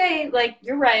 okay, like,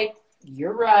 you're right.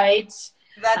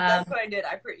 That's what I did.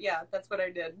 That's what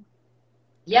I did.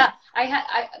 Yeah.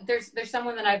 There's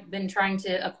someone that I've been trying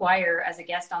to acquire as a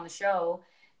guest on the show.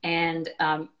 And,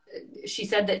 she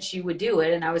said that she would do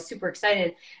it, and I was super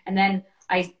excited. And then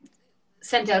I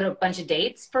sent out a bunch of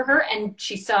dates for her, and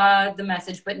she saw the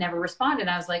message but never responded.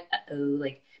 I was like, uh-oh,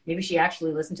 like maybe she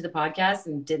actually listened to the podcast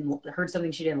and heard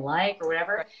something she didn't like or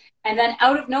whatever. And then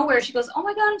out of nowhere, she goes, oh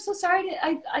my God, I'm so sorry.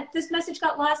 This message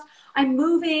got lost. I'm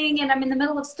moving and I'm in the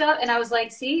middle of stuff. And I was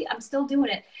like, see, I'm still doing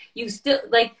it. You still,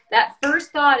 like, that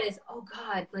first thought is, oh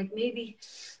God, like maybe,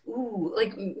 ooh,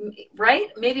 like, right?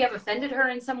 Maybe I've offended her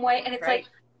in some way. And it's like,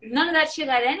 none of that shit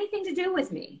had anything to do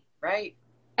with me. Right.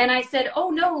 And I said, oh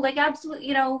no, like, absolutely,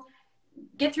 you know,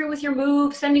 get through with your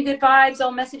move, send me good vibes.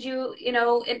 I'll message you, you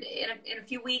know, in a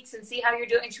few weeks and see how you're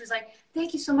doing. And she was like,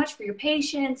 thank you so much for your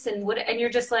patience. And you're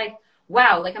just like,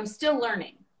 wow, like, I'm still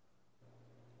learning.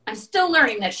 I'm still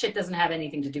learning that shit doesn't have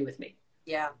anything to do with me.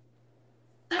 Yeah.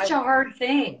 Such a hard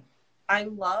thing. I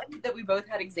love that we both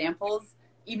had examples,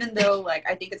 even though, like,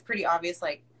 I think it's pretty obvious,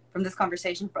 like, from this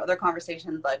conversation, for other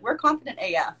conversations, like, we're confident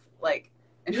AF, like,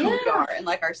 in who we are and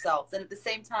like ourselves. And at the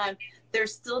same time,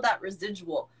 there's still that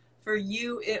residual. For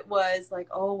you, it was like,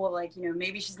 oh, well, like, you know,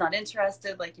 maybe she's not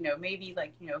interested. Like, you know, maybe,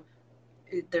 like, you know,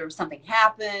 there was something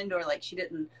happened, or like she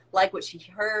didn't like what she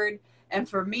heard. And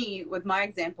for me, with my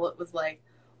example, it was like,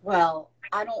 well,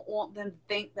 I don't want them to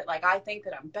think that like I think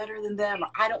that I'm better than them, or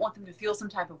I don't want them to feel some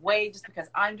type of way just because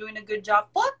I'm doing a good job.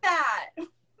 Fuck that.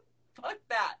 Fuck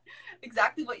that.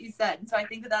 Exactly what you said. And so I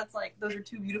think that that's like, those are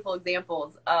two beautiful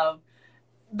examples of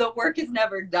the work is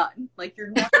never done. Like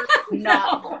you're never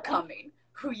not No. becoming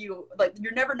who you like.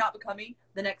 You're never not becoming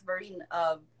the next version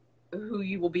of who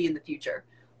you will be in the future.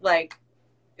 Like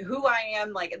who I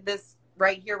am, like this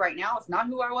right here, right now, it's not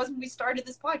who I was when we started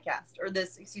this podcast or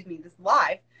this, excuse me, this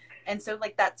live. And so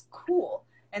like that's cool.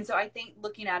 And so I think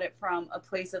looking at it from a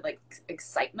place of like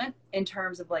excitement in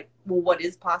terms of like, well, what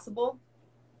is possible?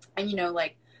 And you know,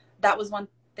 like that was one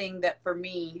thing that for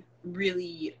me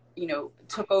really, you know,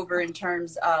 took over in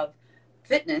terms of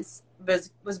fitness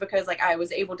was because like I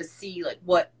was able to see like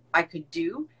what I could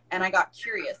do, and I got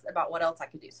curious about what else I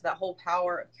could do. So that whole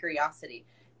power of curiosity,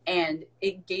 and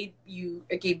it gave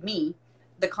me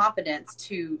the confidence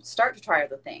to start to try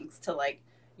other things, to like,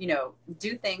 you know,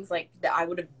 do things like that I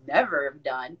would have never have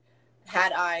done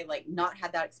had I like not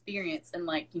had that experience and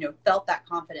like, you know, felt that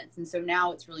confidence. And so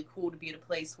now it's really cool to be at a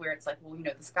place where it's like, well, you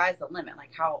know, the sky's the limit.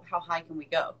 Like how high can we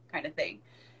go, kind of thing.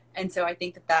 And so I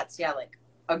think that that's, yeah, like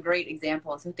a great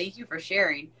example. So thank you for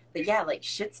sharing that. Yeah, like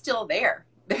shit's still there.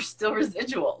 There's still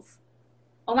residuals.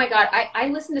 Oh my God. I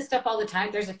listen to stuff all the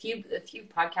time. There's a few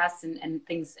podcasts and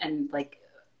things, and like,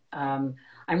 I'm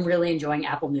really enjoying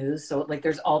Apple News. So like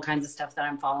there's all kinds of stuff that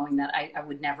I'm following that I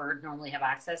would never normally have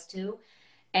access to.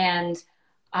 And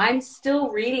I'm still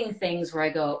reading things where I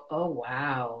go, oh,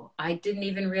 wow, I didn't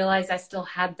even realize I still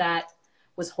had that,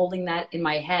 was holding that in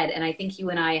my head. And I think you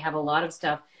and I have a lot of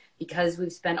stuff because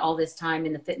we've spent all this time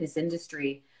in the fitness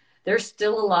industry. There's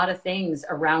still a lot of things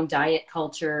around diet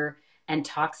culture and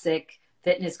toxic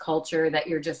fitness culture that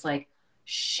you're just like,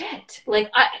 shit,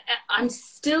 like I'm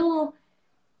still,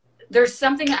 there's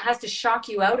something that has to shock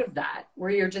you out of that,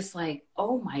 where you're just like,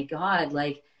 oh my God,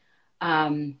 like,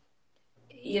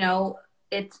 you know,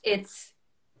 it's,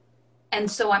 and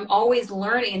so I'm always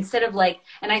learning instead of like,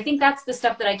 and I think that's the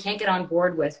stuff that I can't get on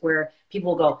board with, where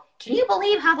people go, can you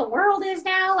believe how the world is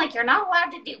now? Like you're not allowed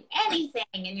to do anything.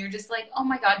 And you're just like, oh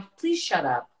my God, please shut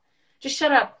up. Just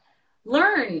shut up.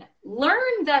 Learn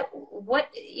that what,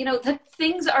 you know, that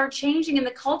things are changing and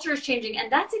the culture is changing,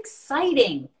 and that's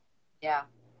exciting. Yeah.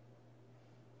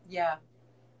 Yeah.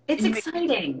 It's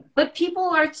exciting, but people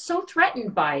are so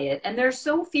threatened by it and they're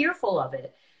so fearful of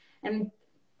it. And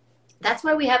that's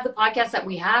why we have the podcast that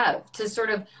we have, to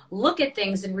sort of look at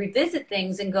things and revisit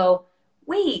things and go,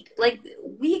 wait, like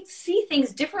we see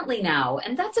things differently now.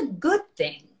 And that's a good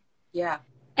thing. Yeah.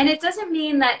 And it doesn't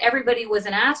mean that everybody was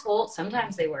an asshole.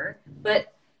 Sometimes they were,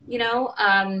 but you know,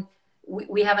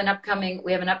 we have an upcoming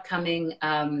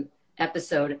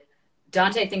episode.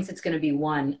 Dante thinks it's going to be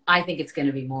one. I think it's going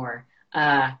to be more,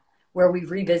 where we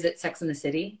revisit Sex and the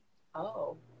City.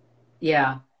 Oh,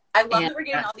 yeah. I love that we're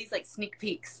getting all these like sneak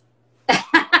peeks.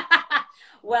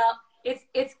 Well, it's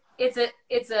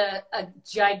a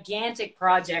gigantic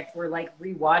project. We're like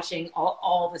rewatching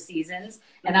all the seasons,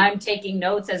 and I'm taking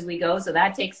notes as we go. So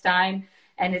that takes time.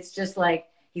 And it's just like,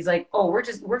 he's like, oh, we're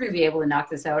going to be able to knock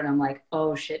this out. And I'm like,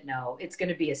 oh shit, no, it's going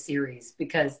to be a series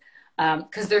because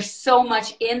there's so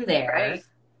much in there, right?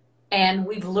 And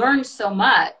we've learned so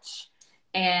much.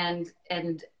 And,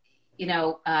 you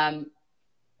know,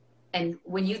 and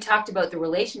when you talked about the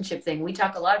relationship thing, we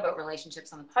talk a lot about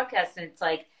relationships on the podcast, and it's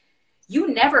like,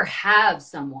 you never have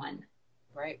someone,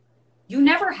 right? You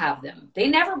never have them. They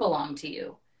never belong to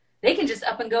you. They can just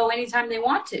up and go anytime they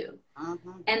want to.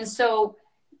 Mm-hmm. And so,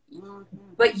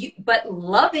 mm-hmm. but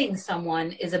loving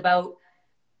someone is about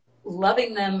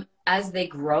loving them as they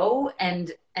grow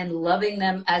and loving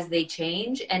them as they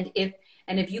change. And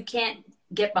if you can't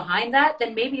get behind that,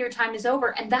 then maybe your time is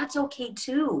over, and that's okay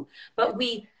too. But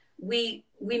we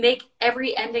make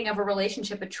every ending of a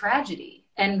relationship a tragedy,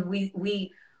 and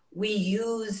we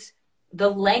use the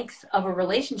length of a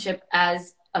relationship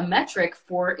as a metric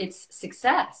for its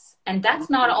success. And that's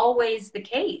not always the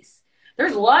case.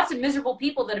 There's lots of miserable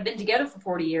people that have been together for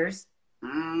 40 years.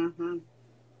 Mm-hmm.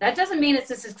 That doesn't mean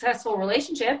it's a successful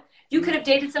relationship. You could have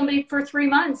dated somebody for 3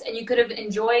 months and you could have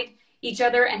enjoyed each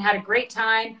other and had a great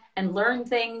time and learned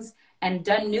things and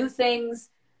done new things.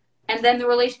 And then the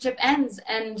relationship ends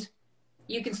and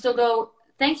you can still go,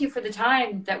 thank you for the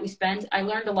time that we spent. I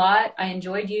learned a lot. I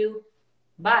enjoyed you.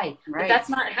 Bye. Right. But that's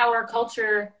not how our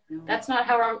culture, that's not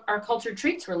how our culture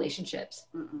treats relationships.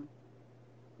 Mm-mm.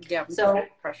 Yeah. So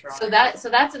pressure on so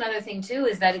that's another thing too,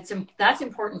 is that that's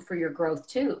important for your growth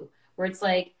too, where it's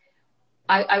like,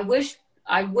 I wish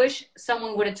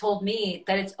someone would have told me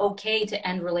that it's okay to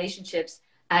end relationships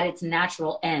at its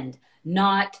natural end,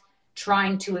 not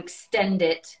trying to extend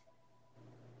it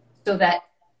so that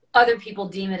other people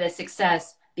deem it a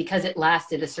success because it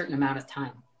lasted a certain amount of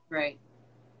time. Right.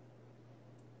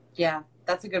 Yeah,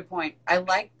 that's a good point. I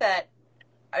like that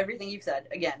everything you've said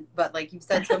again, but like you've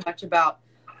said so much about,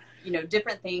 you know,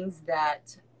 different things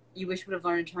that you wish would have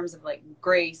learned in terms of like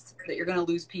grace, that you're going to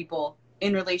lose people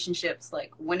in relationships,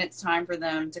 like when it's time for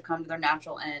them to come to their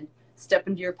natural end, step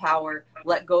into your power,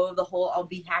 let go of the whole I'll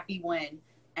be happy when,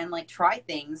 and like try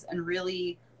things and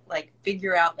really like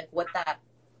figure out like what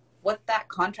that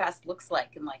contrast looks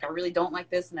like, and like I really don't like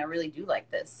this and I really do like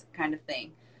this kind of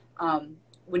thing.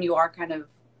 When you are kind of,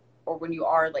 or when you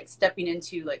are like stepping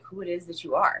into like who it is that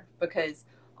you are, because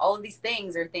all of these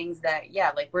things are things that,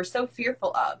 yeah, like we're so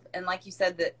fearful of. And like you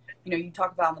said that, you know, you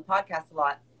talk about on the podcast a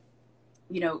lot,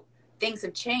 you know, things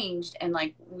have changed and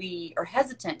like we are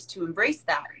hesitant to embrace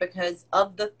that because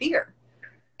of the fear.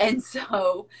 And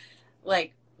so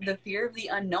like the fear of the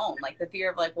unknown, like the fear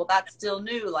of like, well, that's still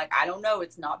new. Like, I don't know.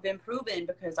 It's not been proven,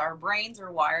 because our brains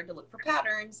are wired to look for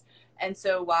patterns. And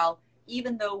so while,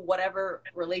 even though whatever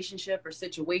relationship or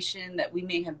situation that we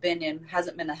may have been in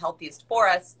hasn't been the healthiest for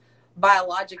us,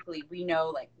 biologically, we know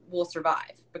like we'll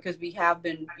survive because we have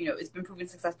been, you know, it's been proven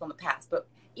successful in the past. But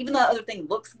even though the other thing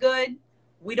looks good,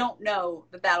 we don't know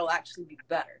that that'll actually be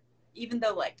better. Even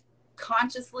though like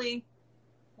consciously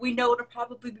we know it'll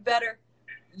probably be better,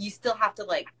 you still have to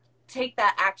like take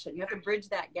that action. You have to bridge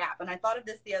that gap. And I thought of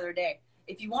this the other day.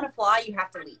 If you want to fly, you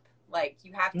have to leap. Like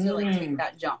you have to like take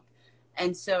that jump.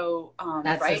 And so,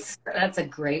 that's a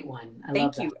great one.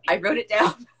 Thank you. I wrote it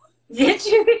down. Did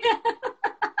you?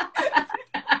 I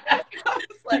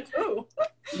was like, ooh.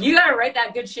 You got to write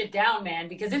that good shit down, man,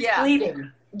 because it's fleeting.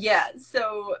 Yeah.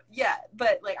 So, yeah.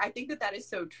 But, like, I think that is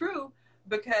so true,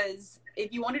 because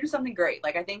if you want to do something great,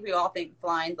 like, I think we all think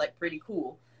flying's, like, pretty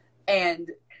cool.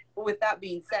 And with that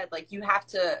being said, like, you have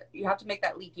to make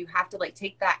that leap. You have to, like,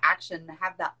 take that action,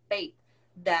 have that faith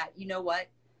that, you know what?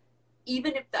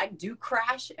 Even if I do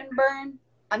crash and burn,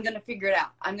 I'm going to figure it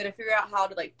out. I'm going to figure out how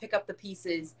to like pick up the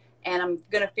pieces, and I'm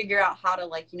going to figure out how to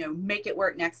like, you know, make it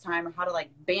work next time, or how to like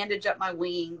bandage up my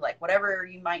wing, like whatever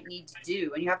you might need to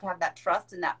do. And you have to have that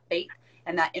trust and that faith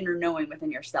and that inner knowing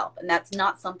within yourself. And that's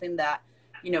not something that,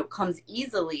 you know, comes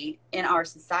easily in our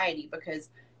society, because,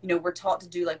 you know, we're taught to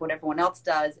do like what everyone else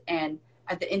does. And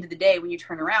at the end of the day, when you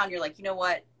turn around, you're like, you know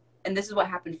what? And this is what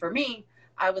happened for me.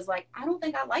 I was like, I don't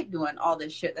think I like doing all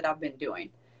this shit that I've been doing.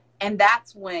 And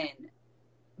that's when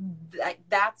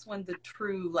the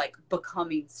true like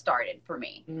becoming started for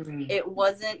me. Mm-hmm. It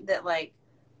wasn't that like,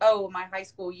 oh, my high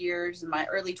school years and my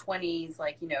early 20s,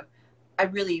 like, you know, I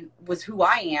really was who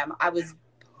I am. I was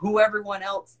who everyone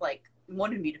else like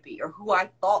wanted me to be, or who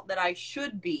I thought that I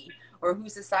should be, or who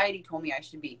society told me I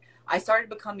should be. I started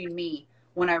becoming me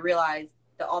when I realized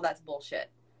that all that's bullshit.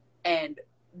 And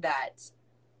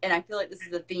I feel like this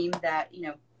is a theme that, you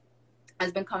know,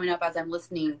 has been coming up as I'm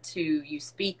listening to you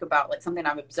speak about like something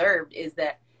I've observed, is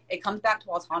that it comes back to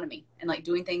autonomy and like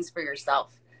doing things for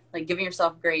yourself, like giving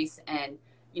yourself grace and,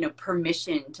 you know,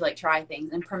 permission to like try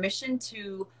things and permission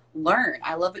to learn.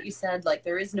 I love what you said. Like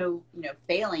there is no, you know,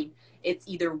 failing. It's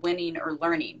either winning or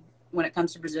learning when it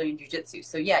comes to Brazilian Jiu-Jitsu.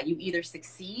 So yeah, you either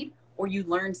succeed or you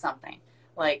learn something.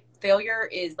 Like failure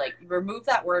is like, remove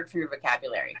that word from your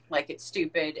vocabulary. Like it's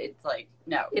stupid. It's like,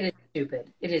 no. It is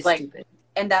stupid. It is like, stupid.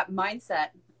 And that mindset,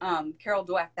 Carol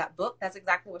Dweck, that book, that's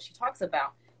exactly what she talks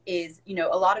about, is, you know,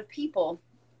 a lot of people,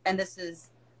 and this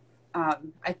is,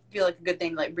 I feel like a good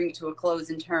thing to like bring it to a close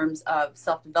in terms of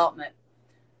self-development.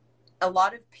 A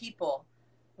lot of people,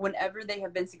 whenever they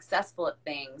have been successful at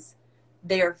things,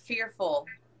 they are fearful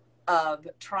of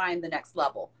trying the next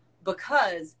level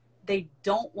because they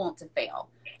don't want to fail,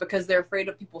 because they're afraid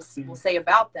of people will say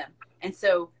about them. And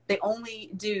so they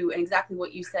only do exactly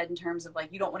what you said in terms of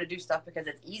like, you don't want to do stuff because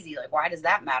it's easy. Like, why does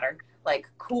that matter? Like,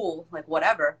 cool, like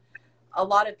whatever. A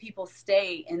lot of people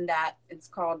stay in that, it's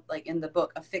called like in the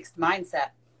book, a fixed mindset,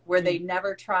 where they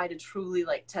never try to truly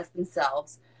like test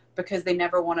themselves, because they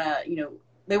never want to, you know,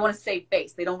 they want to save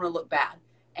face. They don't want to look bad.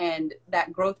 And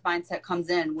that growth mindset comes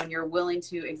in when you're willing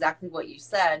to, exactly what you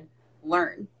said,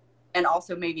 learn and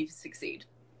also maybe succeed.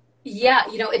 Yeah,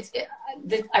 you know,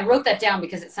 I wrote that down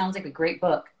because it sounds like a great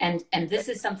book, and this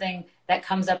is something that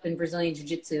comes up in Brazilian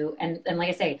Jiu-Jitsu, and like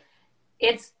I say,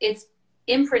 it's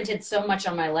imprinted so much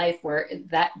on my life, where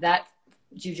that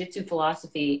Jiu-Jitsu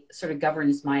philosophy sort of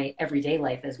governs my everyday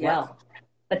life as well.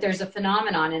 But there's a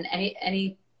phenomenon, and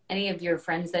any of your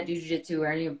friends that do Jiu-Jitsu, or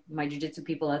any of my Jiu-Jitsu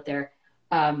people out there,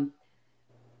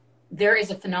 there is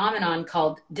a phenomenon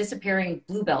called disappearing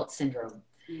blue belt syndrome.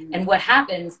 And what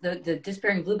happens, the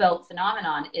disappearing blue belt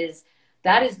phenomenon, is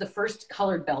that is the first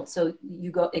colored belt. So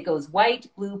it goes white,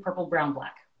 blue, purple, brown,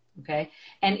 black. Okay.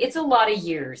 And it's a lot of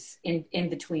years in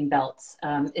between belts.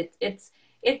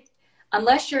 It,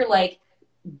 unless you're like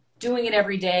doing it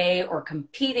every day or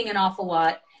competing an awful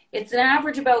lot, it's an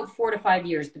average about 4 to 5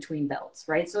 years between belts,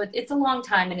 right? So it's a long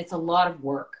time and it's a lot of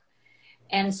work.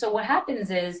 And so what happens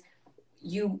is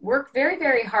you work very,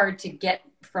 very hard to get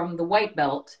from the white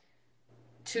belt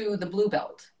to the blue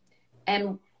belt.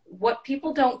 And what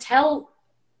people don't tell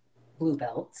blue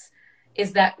belts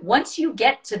is that once you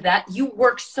get to that, you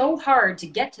work so hard to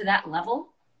get to that level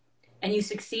and you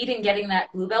succeed in getting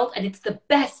that blue belt, and it's the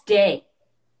best day.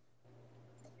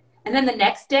 And then the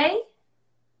next day,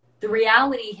 the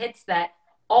reality hits that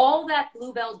all that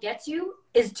blue belt gets you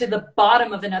is to the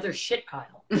bottom of another shit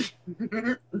pile.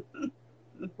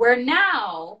 Where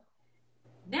now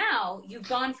you've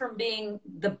gone from being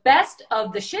the best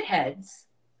of the shitheads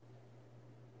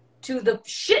to the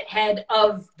shithead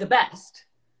of the best.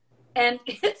 And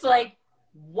it's like,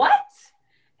 what?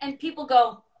 And people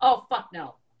go, oh, fuck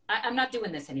no. I'm not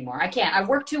doing this anymore. I can't. I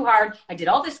worked too hard. I did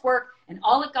all this work, and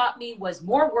all it got me was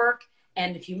more work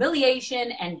and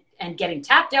humiliation and getting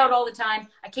tapped out all the time.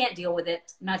 I can't deal with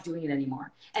it. I'm not doing it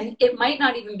anymore. And it might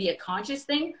not even be a conscious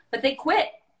thing, but they quit.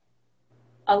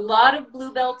 A lot of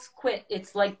blue belts quit.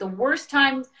 It's like the worst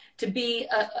time to be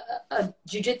a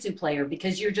jiu-jitsu player,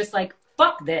 because you're just like,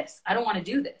 fuck this. I don't want to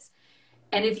do this.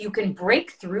 And if you can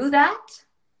break through that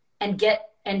and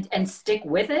get and stick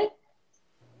with it,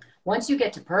 once you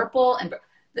get to purple, and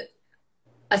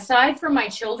aside from my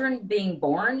children being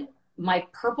born, my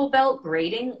purple belt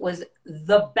grading was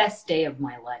the best day of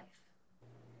my life.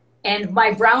 And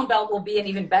my brown belt will be an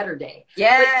even better day.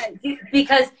 Yes. But,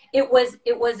 because it was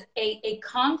a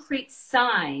concrete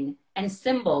sign and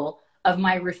symbol of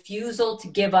my refusal to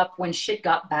give up when shit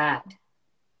got bad.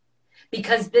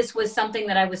 Because this was something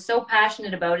that I was so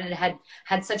passionate about, and it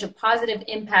had such a positive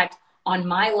impact on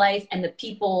my life and the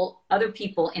other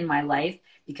people in my life,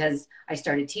 because I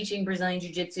started teaching Brazilian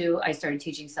Jiu-Jitsu. I started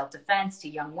teaching self-defense to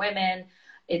young women.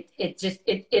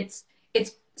 It's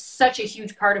such a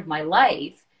huge part of my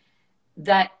life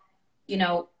that, you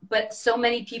know, but so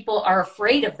many people are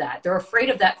afraid of that. They're afraid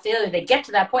of that failure. They get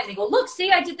to that point and they go, look,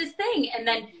 see, I did this thing. And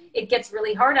then it gets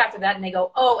really hard after that. And they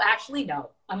go, oh, actually, no,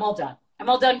 I'm all done. I'm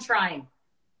all done trying.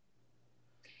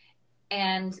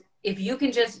 And if you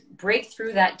can just break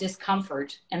through that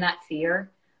discomfort and that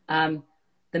fear,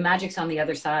 the magic's on the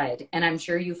other side. And I'm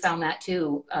sure you found that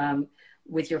too,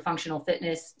 with your functional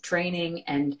fitness training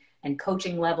and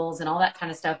coaching levels and all that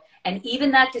kind of stuff. And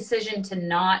even that decision to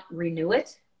not renew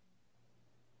it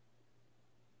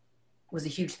was a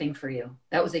huge thing for you.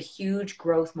 That was a huge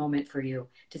growth moment for you,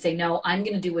 to say, no, I'm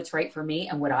going to do what's right for me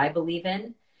and what I believe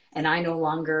in. And I no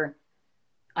longer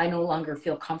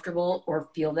feel comfortable or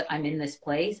feel that I'm in this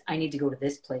place. I need to go to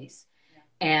this place. Yeah.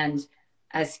 And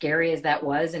as scary as that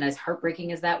was, and as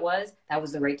heartbreaking as that was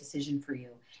the right decision for you.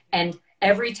 And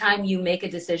every time you make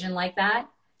a decision like that,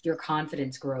 your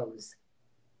confidence grows.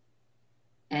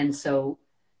 And so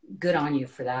good on you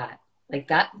for that. Like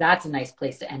that's a nice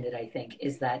place to end it, I think,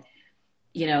 is that,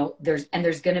 you know,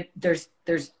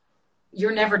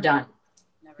 you're never done.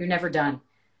 You're never done.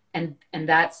 And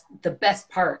that's the best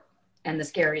part. And the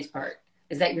scariest part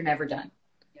is that you're never done.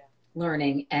 Yeah.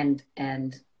 Learning and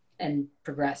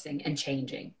progressing and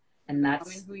changing. And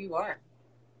that's who you are.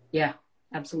 Yeah,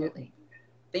 absolutely.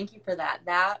 Thank you for that.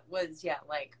 That was,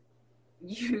 like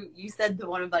you said the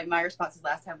one of like my responses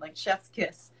last time, like chef's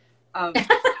kiss. I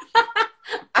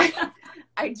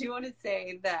do want to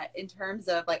say that in terms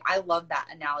of like, I love that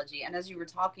analogy. And as you were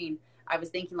talking, I was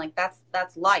thinking like,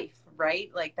 that's life, right?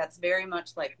 Like, that's very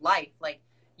much like life. Like,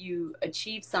 you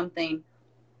achieve something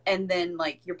and then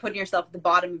like you're putting yourself at the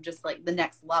bottom of just like the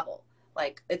next level.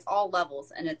 Like, it's all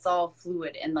levels and it's all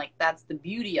fluid, and like that's the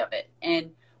beauty of it.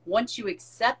 And once you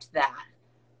accept that,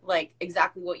 like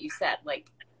exactly what you said, like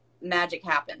magic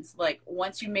happens. Like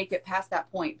once you make it past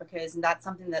that point, because that's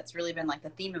something that's really been like the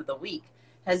theme of the week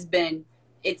has been,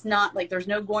 it's not like there's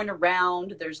no going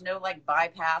around, there's no like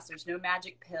bypass, there's no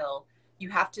magic pill. You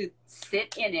have to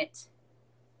sit in it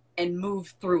and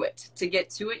move through it. To get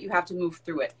to it, you have to move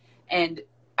through it. And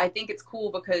I think it's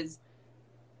cool because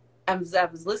as I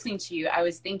was listening to you, I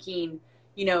was thinking,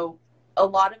 you know, a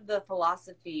lot of the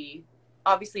philosophy,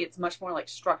 obviously it's much more like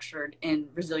structured in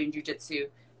Brazilian Jiu-Jitsu,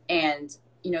 and,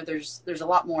 you know, there's a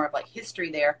lot more of like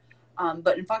history there.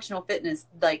 But in functional fitness,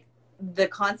 like the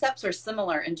concepts are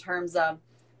similar in terms of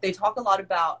they talk a lot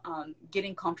about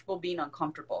getting comfortable being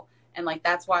uncomfortable. And like,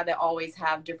 that's why they always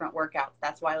have different workouts.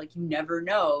 That's why like you never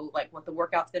know like what the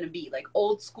workout's going to be. Like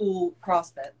old school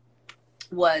CrossFit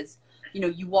was, you know,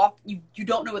 you walk, you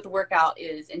don't know what the workout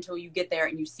is until you get there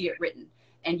and you see it written.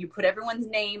 and you put everyone's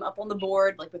name up on the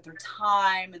board, like with their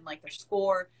time and like their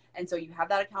score. And so you have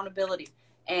that accountability.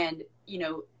 And, you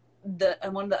know,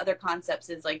 and one of the other concepts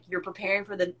is like you're preparing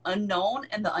for the unknown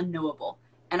and the unknowable.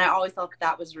 And I always thought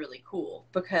that was really cool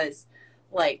because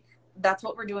like that's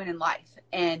what we're doing in life.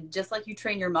 And just like you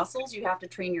train your muscles, you have to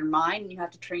train your mind and you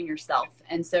have to train yourself.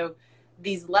 And so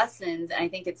these lessons, and I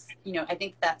think it's, you know, I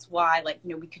think that's why like,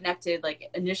 you know, we connected like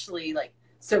initially like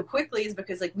so quickly is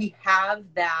because like we have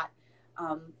that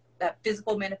that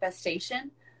physical manifestation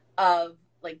of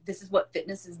like this is what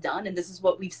fitness has done and this is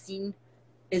what we've seen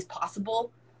is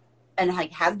possible and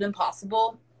like has been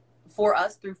possible for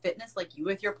us through fitness, like you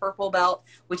with your purple belt,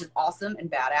 which is awesome and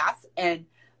badass. And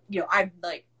you know, I've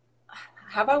like,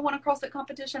 have I won a CrossFit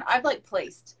competition? I've like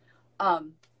placed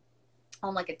on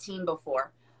like a team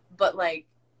before, but like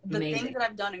the Amazing. things that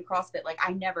I've done in CrossFit, like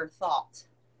I never thought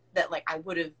that like I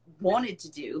would have wanted to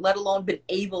do, let alone been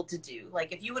able to do.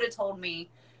 Like if you would have told me,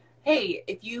 hey,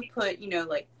 if you put, you know,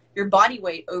 like your body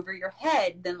weight over your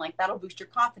head, then like that'll boost your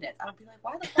confidence. I would be like,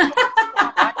 why the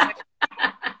fuck?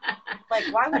 Like,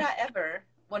 why would I ever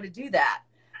want to do that?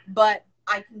 But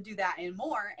I can do that and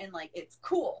more, and like it's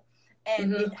cool.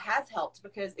 And it has helped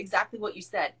because exactly what you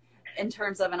said in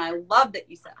terms of, and I love that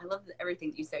you said, I love everything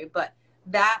that you say, but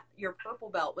that your purple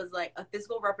belt was like a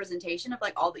physical representation of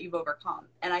like all that you've overcome.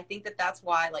 And I think that that's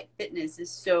why like fitness is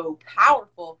so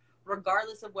powerful,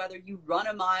 regardless of whether you run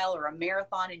a mile or a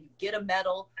marathon and you get a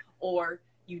medal, or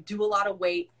you do a lot of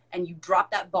weight and you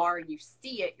drop that bar and you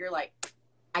see it, you're like,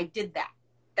 I did that.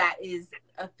 That is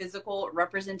a physical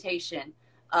representation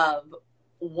of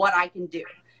what I can do.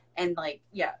 And like,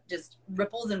 yeah, just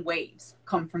ripples and waves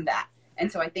come from that.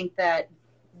 And so I think that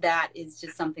that is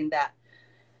just something that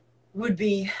would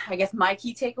be, I guess, my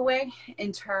key takeaway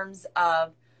in terms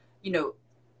of, you know,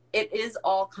 it is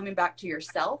all coming back to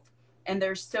yourself. And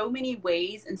there's so many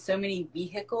ways and so many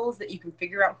vehicles that you can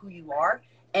figure out who you are.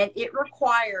 And it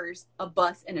requires a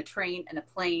bus and a train and a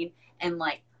plane and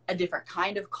like a different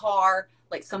kind of car.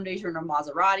 Like some days you're in a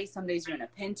Maserati, some days you're in a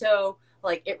Pinto.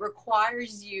 Like it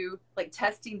requires you like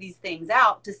testing these things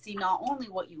out to see not only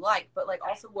what you like, but like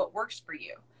also what works for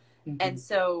you. And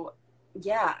so,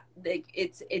 yeah, like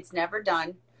it's never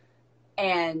done.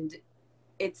 And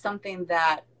it's something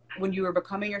that when you are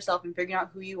becoming yourself and figuring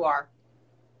out who you are,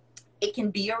 it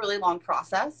can be a really long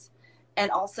process.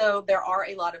 And also there are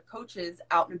a lot of coaches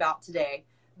out and about today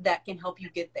that can help you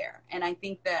get there. And I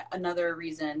think that another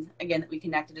reason, again, that we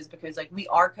connected is because like we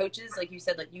are coaches, like you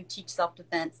said, like you teach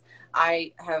self-defense.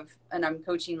 And I'm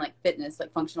coaching like fitness,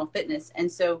 like functional fitness.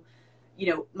 And so,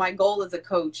 you know, my goal as a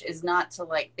coach is not to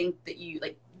like think that you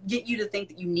like get you to think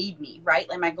that you need me, right?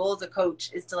 Like my goal as a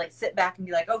coach is to like sit back and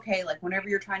be like, okay, like whenever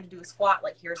you're trying to do a squat,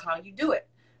 like here's how you do it,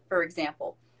 for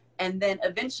example. And then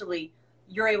eventually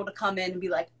you're able to come in and be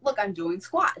like, look, I'm doing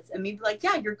squats. And me be like,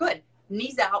 yeah, you're good.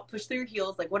 Knees out, push through your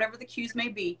heels, like whatever the cues may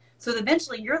be. So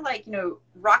eventually you're like, you know,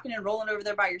 rocking and rolling over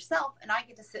there by yourself. And I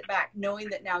get to sit back knowing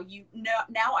that now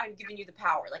I've given you the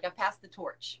power. Like I've passed the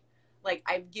torch. Like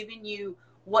I've given you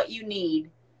what you need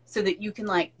so that you can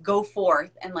like go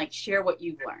forth and like share what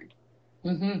you've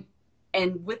learned.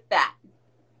 And with that,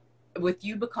 with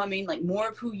you becoming like more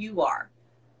of who you are,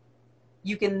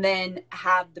 you can then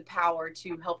have the power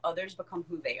to help others become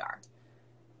who they are.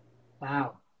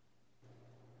 Wow.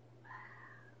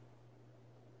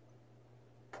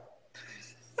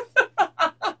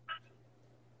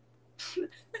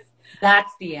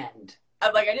 That's the end.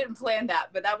 I'm like, I didn't plan that,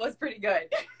 but that was pretty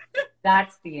good.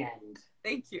 That's the end.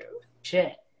 Thank you.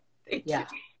 Shit. Thank Yeah.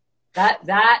 you.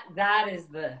 That is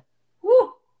the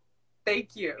whoo.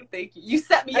 Thank you. Thank you. You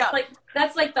set me up.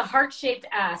 That's like the heart-shaped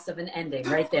ass of an ending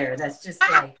right there. That's just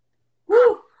like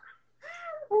whoo.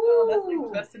 Oh, that's like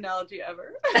the best analogy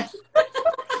ever.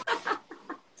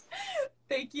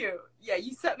 Thank you. Yeah,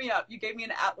 you set me up. You gave me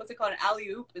what's it called? An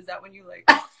alley-oop? Is that when you like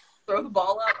throw the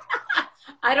ball up?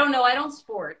 I don't know. I don't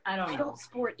sport. I don't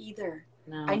sport either.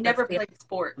 No, I never played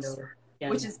sports,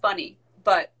 which is funny.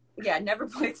 But yeah, never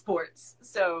played sports.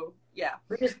 So yeah.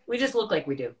 We just look like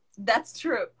we do. That's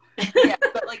true. Yeah,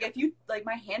 but like if you like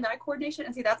my hand-eye coordination,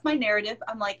 and see that's my narrative.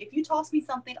 I'm like, if you toss me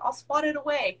something, I'll swat it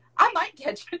away. I might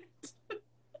catch it.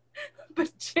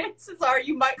 But chances are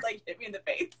you might like hit me in the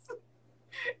face.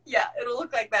 Yeah, it'll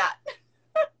look like that.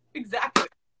 Exactly.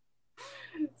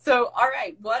 So, all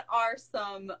right, what are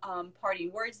some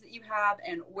parting words that you have,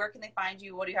 and where can they find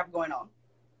you? What do you have going on?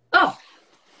 Oh,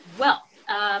 well,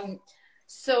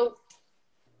 so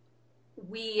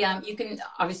we you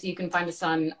can find us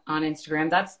on Instagram.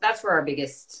 That's where our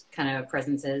biggest kind of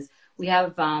presence is. we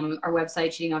have our website,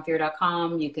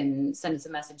 cheatingonfear.com. You can send us a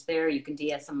message there. You can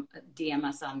DM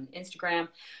us on Instagram.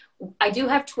 I do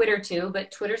have Twitter too,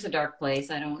 but Twitter's a dark place.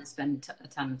 I don't spend a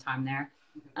ton of time there.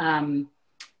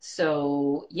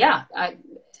 So yeah,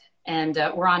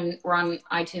 we're on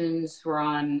iTunes. We're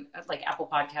on like Apple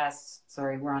Podcasts.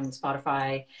 Sorry, we're on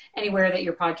Spotify. Anywhere that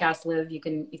your podcasts live, you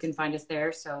can find us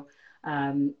there. So,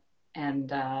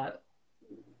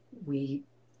 we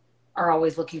are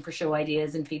always looking for show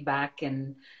ideas and feedback,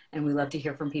 and we love to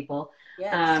hear from people.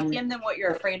 Yeah, DM them what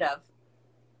you're afraid of.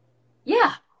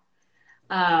 Yeah.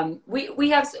 We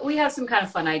have some kind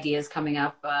of fun ideas coming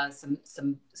up,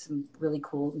 some really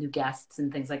cool new guests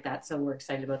and things like that. So we're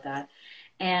excited about that.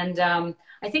 And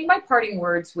I think my parting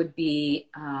words would be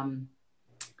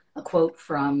a quote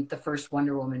from the first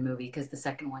Wonder Woman movie, because the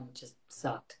second one just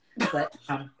sucked. But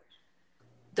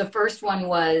the first one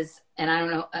was, and I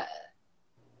don't know,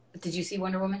 did you see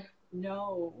Wonder Woman?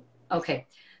 No. Okay,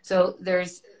 so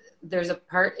there's a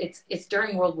part. It's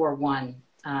during World War I,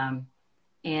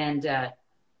 and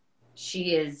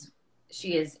she is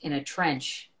in a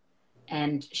trench,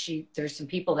 and there's some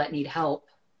people that need help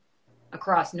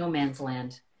across no man's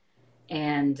land,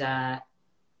 and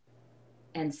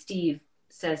Steve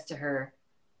says to her,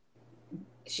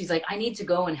 she's like, I need to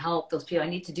go and help those people. I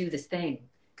need to do this thing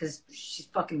because she's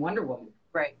fucking Wonder Woman,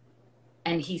 right?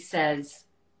 And he says,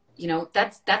 you know,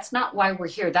 that's not why we're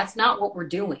here. That's not what we're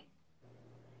doing.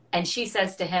 And she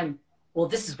says to him, well,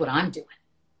 this is what I'm doing.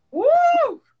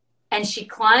 Woo! And she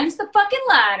climbs the fucking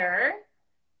ladder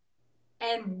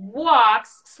and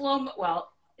walks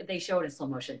they show it in slow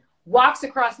motion, walks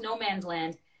across no man's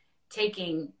land,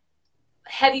 taking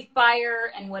heavy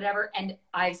fire and whatever. And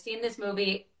I've seen this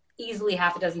movie easily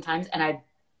half a dozen times, and I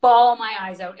bawl my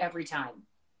eyes out every time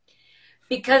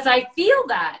because I feel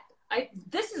that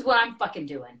this is what I'm fucking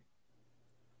doing.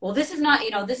 Well, this is not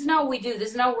what we do. This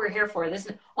is not what we're here for.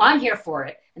 I'm here for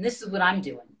it. And this is what I'm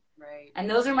doing. Right. And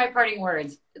those are my parting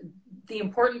words. The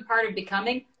important part of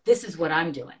becoming, this is what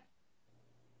I'm doing.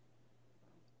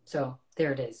 So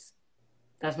there it is.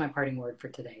 That's my parting word for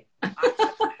today.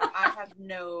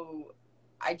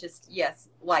 Yes,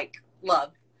 like,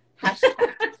 love. Hashtag,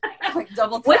 like,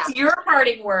 double tap. What's your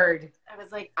parting word? I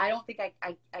was like, I don't think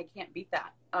I can't beat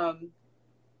that.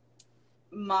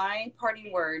 My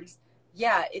parting words,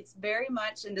 yeah, it's very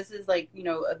much, and this is like, you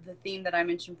know, the theme that I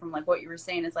mentioned from like what you were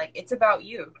saying is like, it's about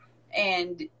you.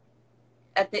 And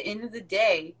at the end of the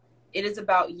day, it is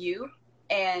about you.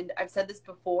 And I've said this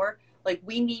before, like,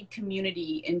 we need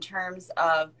community in terms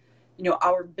of, you know,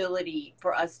 our ability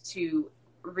for us to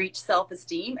reach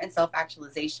self-esteem and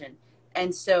self-actualization.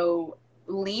 And so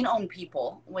lean on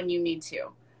people when you need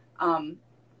to.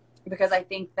 Because I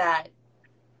think that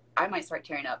I might start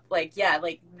tearing up. Like, yeah,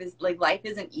 like this, like, life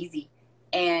isn't easy.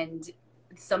 And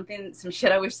some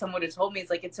shit I wish someone would have told me is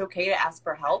like, it's okay to ask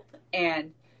for help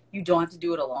and you don't have to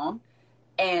do it alone.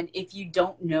 And if you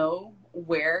don't know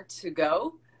where to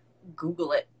go,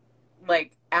 Google it.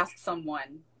 Like, ask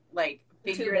someone, like,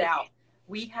 figure it out.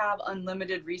 We have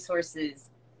unlimited resources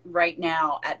right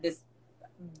now at this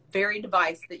very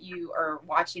device that you are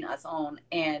watching us on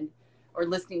or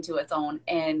listening to us on.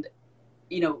 And,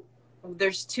 you know,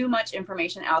 there's too much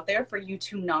information out there for you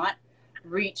to not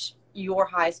reach your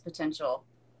highest potential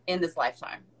in this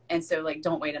lifetime. And so, like,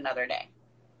 don't wait another day.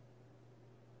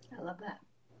 I love that.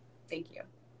 Thank you.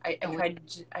 I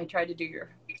tried to do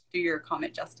your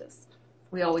comment justice.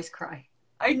 We always cry.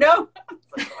 I know.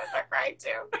 I cry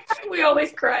too. We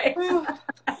always cry.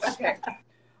 Okay.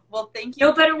 Well, thank you.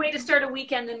 No better way to start a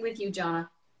weekend than with you, Jonna.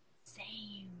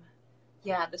 Same.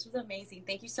 Yeah, this was amazing.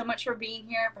 Thank you so much for being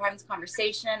here, for having this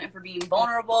conversation, and for being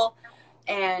vulnerable,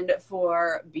 and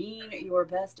for being your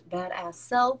best badass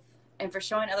self, and for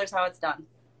showing others how it's done.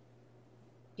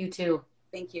 You too.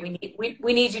 Thank you.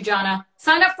 We need you, Jonna.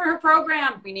 Sign up for her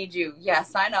program. We need you. Yeah,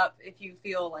 sign up if you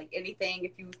feel like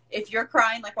anything. If you're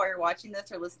crying like while you're watching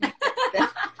this or listening,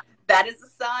 that is a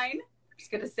sign. I'm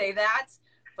just gonna say that.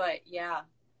 But yeah.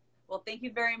 Well, thank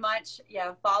you very much.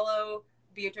 Yeah, follow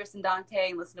Beatrice and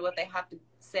Dante and listen to what they have to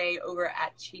say over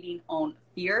at Cheating on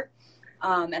Fear.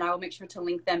 And I will make sure to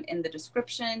link them in the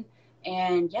description.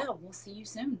 And yeah, we'll see you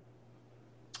soon.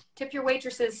 Tip your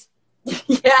waitresses.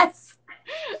 Yes.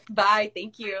 Bye.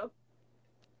 Thank you.